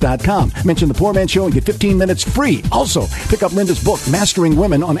info@themensadvocate.com. Mention the Poor Man Show and get 15 minutes free. Also, pick up Linda's book, Mastering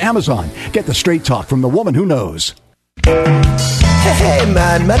Women, on Amazon. Get the straight talk from the woman who knows. Hey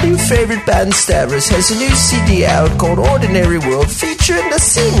man, my new favorite band, Stavros, has a new CD out called Ordinary World, featuring the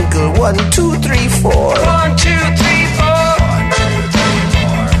single 1, 2, 3, 4. 1, 2, 3, 4. 1, 2, 3,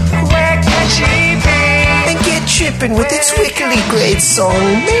 4. Where can she be? And get tripping with its wickedly great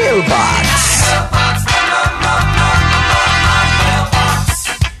song, Mailbox.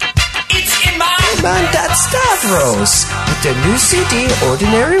 It's in my man, that's Stavros. With their new CD,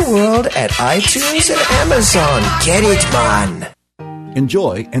 Ordinary World, at iTunes and Amazon. Get it, man.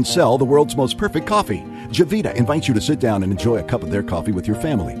 Enjoy and sell the world's most perfect coffee. Javita invites you to sit down and enjoy a cup of their coffee with your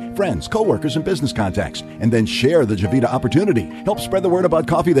family, friends, coworkers, and business contacts, and then share the Javita opportunity. Help spread the word about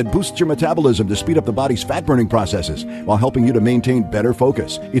coffee that boosts your metabolism to speed up the body's fat-burning processes while helping you to maintain better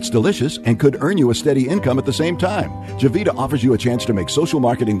focus. It's delicious and could earn you a steady income at the same time. Javita offers you a chance to make social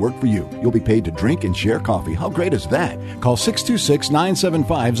marketing work for you. You'll be paid to drink and share coffee. How great is that? Call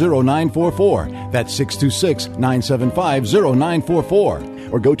 626-975-0944. That's 626-975-0944.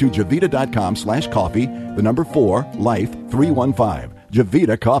 Or go to javita.com/coffee, the number 4, life 315.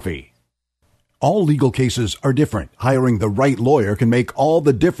 Javita Coffee. All legal cases are different. Hiring the right lawyer can make all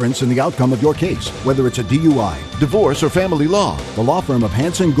the difference in the outcome of your case. Whether it's a DUI, divorce, or family law, the law firm of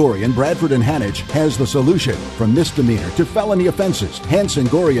Hanson, Gorey, and Bradford & Hanich has the solution. From misdemeanor to felony offenses, Hanson,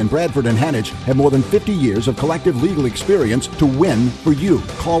 Gorey, and Bradford & Hanich have more than 50 years of collective legal experience to win for you.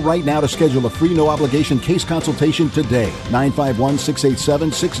 Call right now to schedule a free no-obligation case consultation today.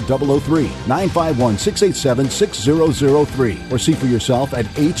 951-687-6003. 951-687-6003. Or see for yourself at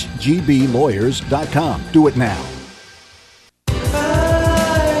hgblawyers.com. Do it now.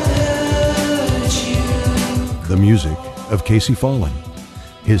 The music of Casey Follen.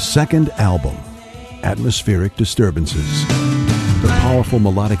 His second album, atmospheric disturbances. The powerful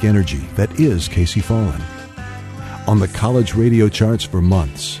melodic energy that is Casey Fallon. On the college radio charts for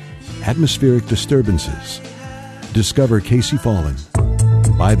months, atmospheric disturbances. Discover Casey Fallon.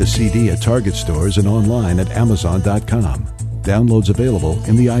 Buy the CD at Target stores and online at Amazon.com. Downloads available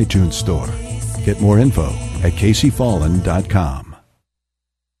in the iTunes Store. Get more info at CaseyFallon.com.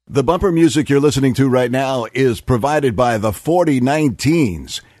 The bumper music you're listening to right now is provided by the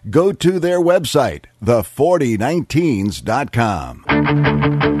 4019s. Go to their website, the4019s.com.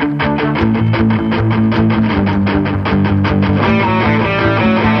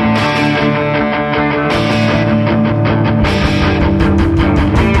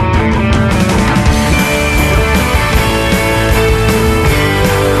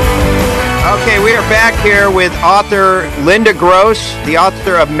 Okay, we are back here with author Linda Gross, the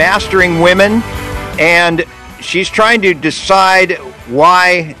author of Mastering Women, and she's trying to decide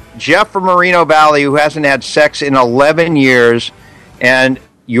why Jeff from Moreno Valley, who hasn't had sex in 11 years, and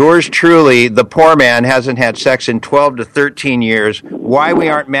yours truly, the poor man, hasn't had sex in 12 to 13 years, why we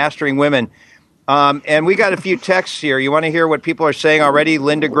aren't mastering women. And we got a few texts here. You want to hear what people are saying already,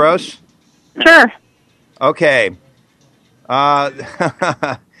 Linda Gross? Sure. Okay.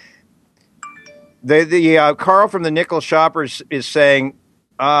 The Carl from the Nickel Shoppers is saying,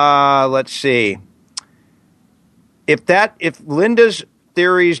 let's see, if Linda's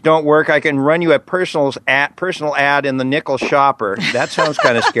theories don't work, I can run you a personal ad in the Nickel Shopper. That sounds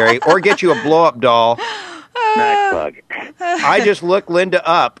kind of scary. Or get you a blow-up doll. Nice plug. I just looked Linda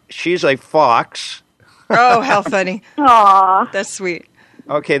up. She's a fox. Oh, how funny. Aw. That's sweet.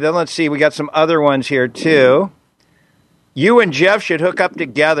 Okay, then let's see. We got some other ones here, too. You and Jeff should hook up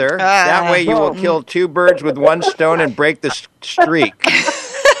together. That way you will kill two birds with one stone and break the streak.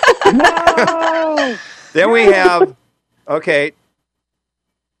 No! Then we have, okay,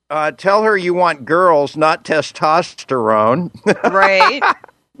 tell her you want girls, not testosterone. Right.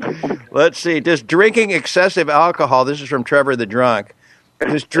 Let's see. Does drinking excessive alcohol, this is from Trevor the Drunk,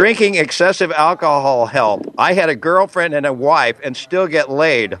 does drinking excessive alcohol help? I had a girlfriend and a wife and still get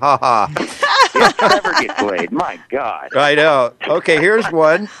laid. Ha ha. Never gets laid. My God. I know. Okay, here's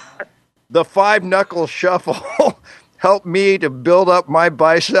one. The 5-knuckle shuffle helped me to build up my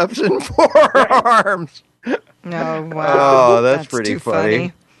biceps and forearms. Oh, wow. Oh, that's pretty too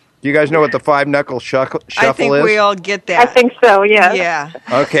funny. Do you guys know what the 5-knuckle shuffle is? I think we all get that. I think so, yes. Yeah.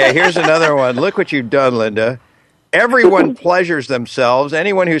 Okay, here's another one. Look what you've done, Linda. Everyone pleasures themselves.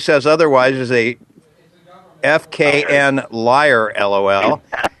 Anyone who says otherwise is a FKN liar, LOL.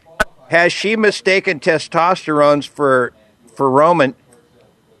 Has she mistaken testosterone for Roman?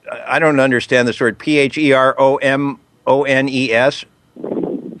 I don't understand this word. PHEROMONES.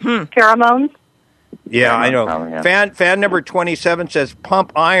 Pheromones? Yeah, I know. Yeah. Fan number 27 says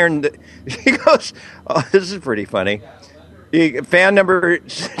pump iron. He goes, oh, this is pretty funny. Fan number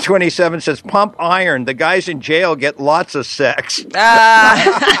 27 says pump iron. The guys in jail get lots of sex.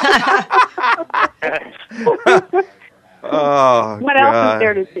 Oh, what God. else is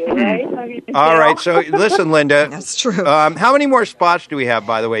there to do, right? All right, so listen, Linda. That's true. How many more spots do we have,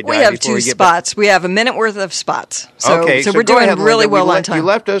 by the way, Di, We have before 2 get spots. We have a minute worth of spots. So, okay, so we're go doing ahead, really Linda. well on time. You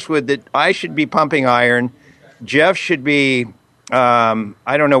left us with that I should be pumping iron. Jeff should be, I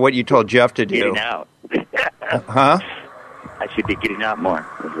don't know what you told Jeff to do. Getting out. Huh? I should be getting out more.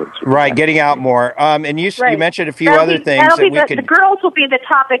 Right, getting out more. And you mentioned a few That'll other be- things that'll that be we could... The girls will be the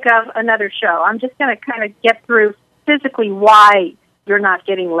topic of another show. I'm just going to kind of get through physically why you're not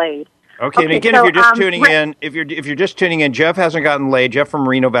getting laid. Okay, and again, so, if you're just tuning in, if you're just tuning in, Jeff hasn't gotten laid. Jeff from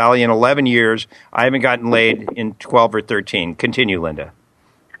Moreno Valley in 11 years. I haven't gotten laid in 12 or 13. Continue, Linda.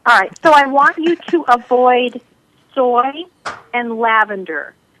 All right, so I want you to avoid soy and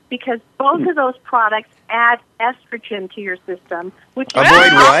lavender because both of those products add estrogen to your system, which is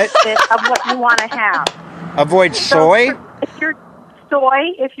Avoid the what? opposite of what you want to have. Avoid soy? So if you're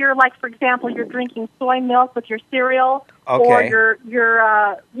soy, if you're like, for example, you're drinking soy milk with your cereal, Okay. or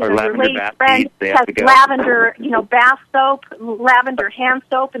your lavender lady bath friend beads, they have has to go. lavender, bath soap, lavender hand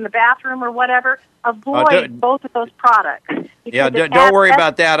soap in the bathroom or whatever. Avoid both of those products. Yeah, because it don't adds worry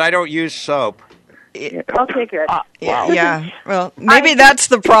about that. I don't use soap. Okay, good. Wow. Yeah. Well, maybe that's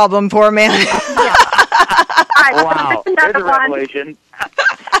the problem, poor man. Wow. Here's There's a another one. revelation.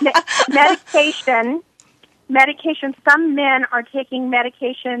 Medication. Some men are taking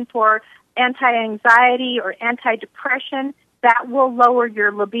medication for anti-anxiety or anti-depression that will lower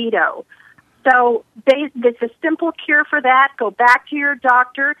your libido. So there's a simple cure for that. Go back to your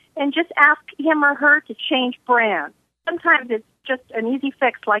doctor and just ask him or her to change brands. Sometimes it's just an easy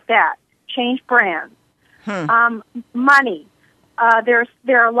fix like that. Change brands. Money. There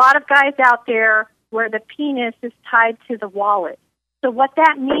are a lot of guys out there where the penis is tied to the wallet. So what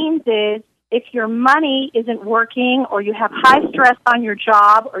that means is if your money isn't working or you have high stress on your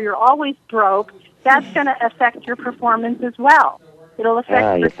job or you're always broke, that's going to affect your performance as well. It'll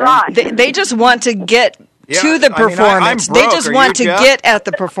affect your drive. They just want to get to the performance. I'm broke. They just want to get at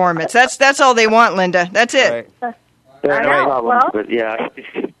the performance. That's all they want, Linda. That's it. Right. There are no problems, Well, but yeah.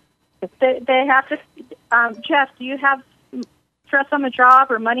 They have to. Jeff, do you have stress on the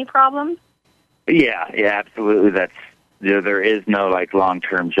job or money problems? Yeah, absolutely. There is no like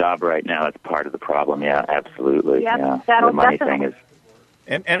long-term job right now. It's part of the problem. Yeah, absolutely. Yep, yeah, that'll the money definitely. thing is.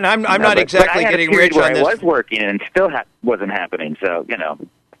 And I'm not exactly but I had getting a period rich where on this. I was working and still wasn't happening. So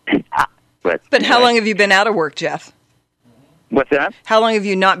But how long have you been out of work, Jeff? What's that? How long have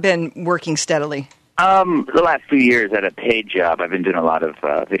you not been working steadily? The last few years at a paid job. I've been doing a lot of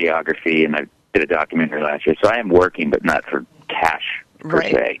videography, and I did a documentary last year. So I am working, but not for cash per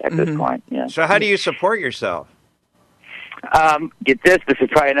se at this point. Yeah. So how do you support yourself? Get this. This is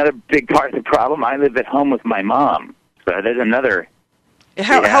probably another big part of the problem. I live at home with my mom. So there's another.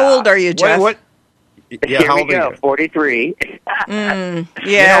 How old are you, Jeff? Here we go. 43. Yeah.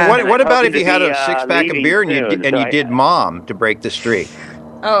 You know, what about if you had a Hoping to be, six-pack of beer and you did mom to break the streak?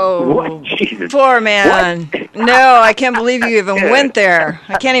 Oh, What? Jesus. poor man. No, I can't believe you even went there.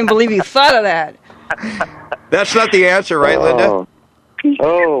 I can't even believe you thought of that. That's not the answer, right, Linda?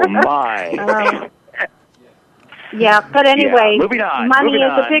 Oh my. Yeah, but anyway, moving on, money moving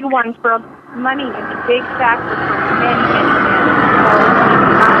is on. a big one for money is a big factor for many men.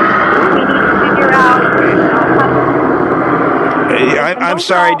 So we need to figure out. I'm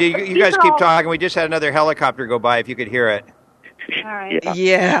sorry. You guys keep talking. We just had another helicopter go by. If you could hear it. All right.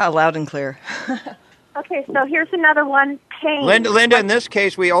 Yeah, loud and clear. Okay, so here's another one. Pain. Linda, in this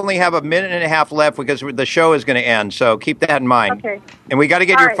case, we only have a minute and a half left because the show is going to end. So keep that in mind. Okay. And we got to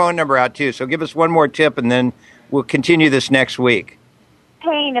get All your right. phone number out too. So give us one more tip, and then we'll continue this next week.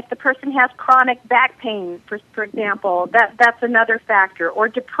 Pain, if the person has chronic back pain, for example, that's another factor. Or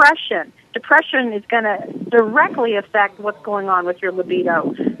depression. Depression is going to directly affect what's going on with your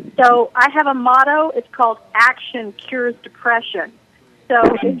libido. So I have a motto. It's called Action Cures Depression. So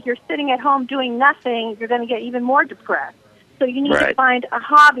if you're sitting at home doing nothing, you're going to get even more depressed. So you need to find a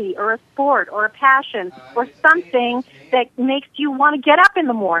hobby or a sport or a passion or something that makes you want to get up in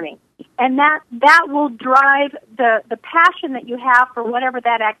the morning. And that will drive the passion that you have for whatever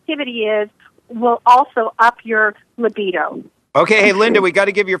that activity is will also up your libido. Okay, hey, Linda, we got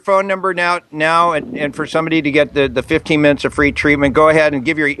to give your phone number now and for somebody to get the 15 minutes of free treatment, go ahead and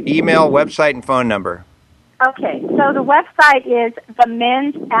give your email, website, and phone number. Okay, so the website is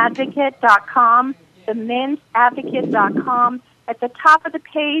themensadvocate.com, themensadvocate.com. At the top of the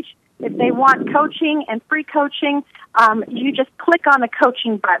page, if they want coaching and free coaching, you just click on the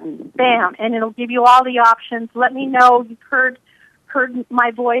coaching button, bam, and it'll give you all the options. Let me know you've heard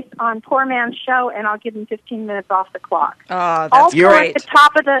my voice on Poorman's show, and I'll give them 15 minutes off the clock. Oh, that's also great. at the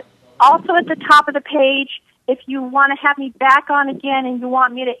top of the page, if you want to have me back on again and you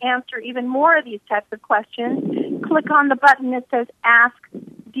want me to answer even more of these types of questions, click on the button that says Ask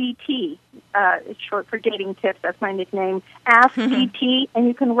DT. It's short for Dating Tips. That's my nickname. Ask DT, and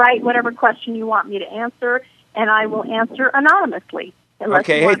you can write whatever question you want me to answer, and I will answer anonymously.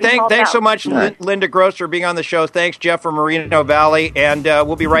 Okay, hey, thanks so much, Linda Gross, for being on the show. Thanks, Jeff, from Moreno Valley, and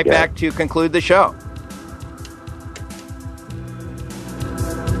we'll be right back to conclude the show.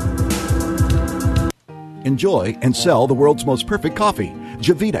 Enjoy and sell the world's most perfect coffee.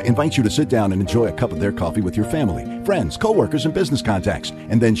 Javita invites you to sit down and enjoy a cup of their coffee with your family, friends, coworkers, and business contacts,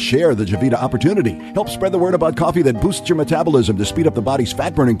 and then share the Javita opportunity. Help spread the word about coffee that boosts your metabolism to speed up the body's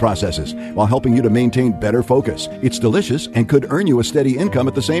fat-burning processes while helping you to maintain better focus. It's delicious and could earn you a steady income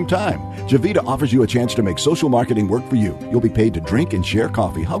at the same time. Javita offers you a chance to make social marketing work for you. You'll be paid to drink and share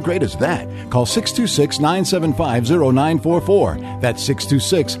coffee. How great is that? Call 626-975-0944. That's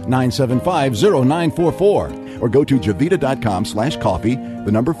 626-975-0944. Or go to javita.com/coffee,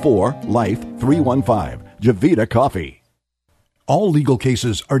 the number 4, life 315. Javita Coffee. All legal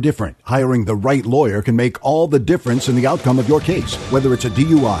cases are different. Hiring the right lawyer can make all the difference in the outcome of your case, whether it's a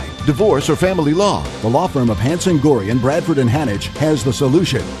DUI, divorce, or family law. The law firm of Hanson, Gorey, and Bradford & Hanich has the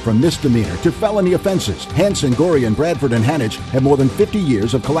solution. From misdemeanor to felony offenses, Hanson, Gorey, and Bradford & Hanich have more than 50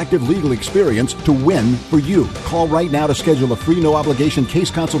 years of collective legal experience to win for you. Call right now to schedule a free no-obligation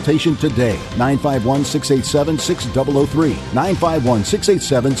case consultation today. 951-687-6003,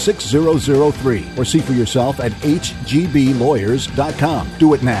 951-687-6003, or see for yourself at hgblawyers.com.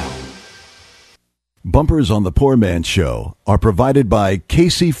 Do it now. Bumpers on the Poor Man Show are provided by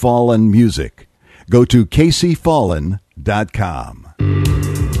Casey Fallon Music. Go to caseyfallon.com.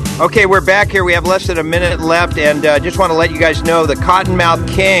 Okay, we're back here. We have less than a minute left, and just want to let you guys know the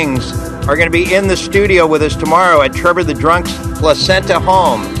Cottonmouth Kings are going to be in the studio with us tomorrow at Trevor the Drunk's Placenta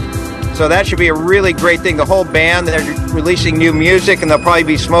home. So that should be a really great thing. The whole band, they're releasing new music, and they'll probably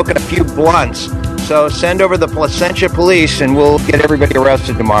be smoking a few blunts. So send over the Placentia police, and we'll get everybody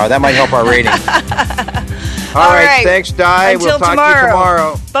arrested tomorrow. That might help our ratings. All right. Thanks, Di. Until we'll talk to you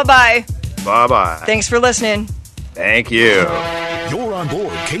tomorrow. Bye-bye. Bye-bye. Thanks for listening. Thank you. You're on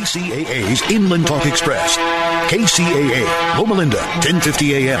board KCAA's Inland Talk Express. KCAA, Loma Linda,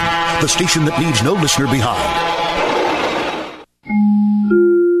 1050 AM, the station that leaves no listener behind.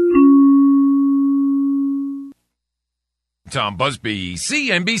 Tom Busby,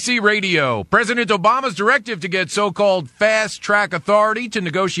 CNBC Radio. President Obama's directive to get so-called fast-track authority to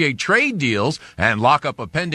negotiate trade deals and lock up a pending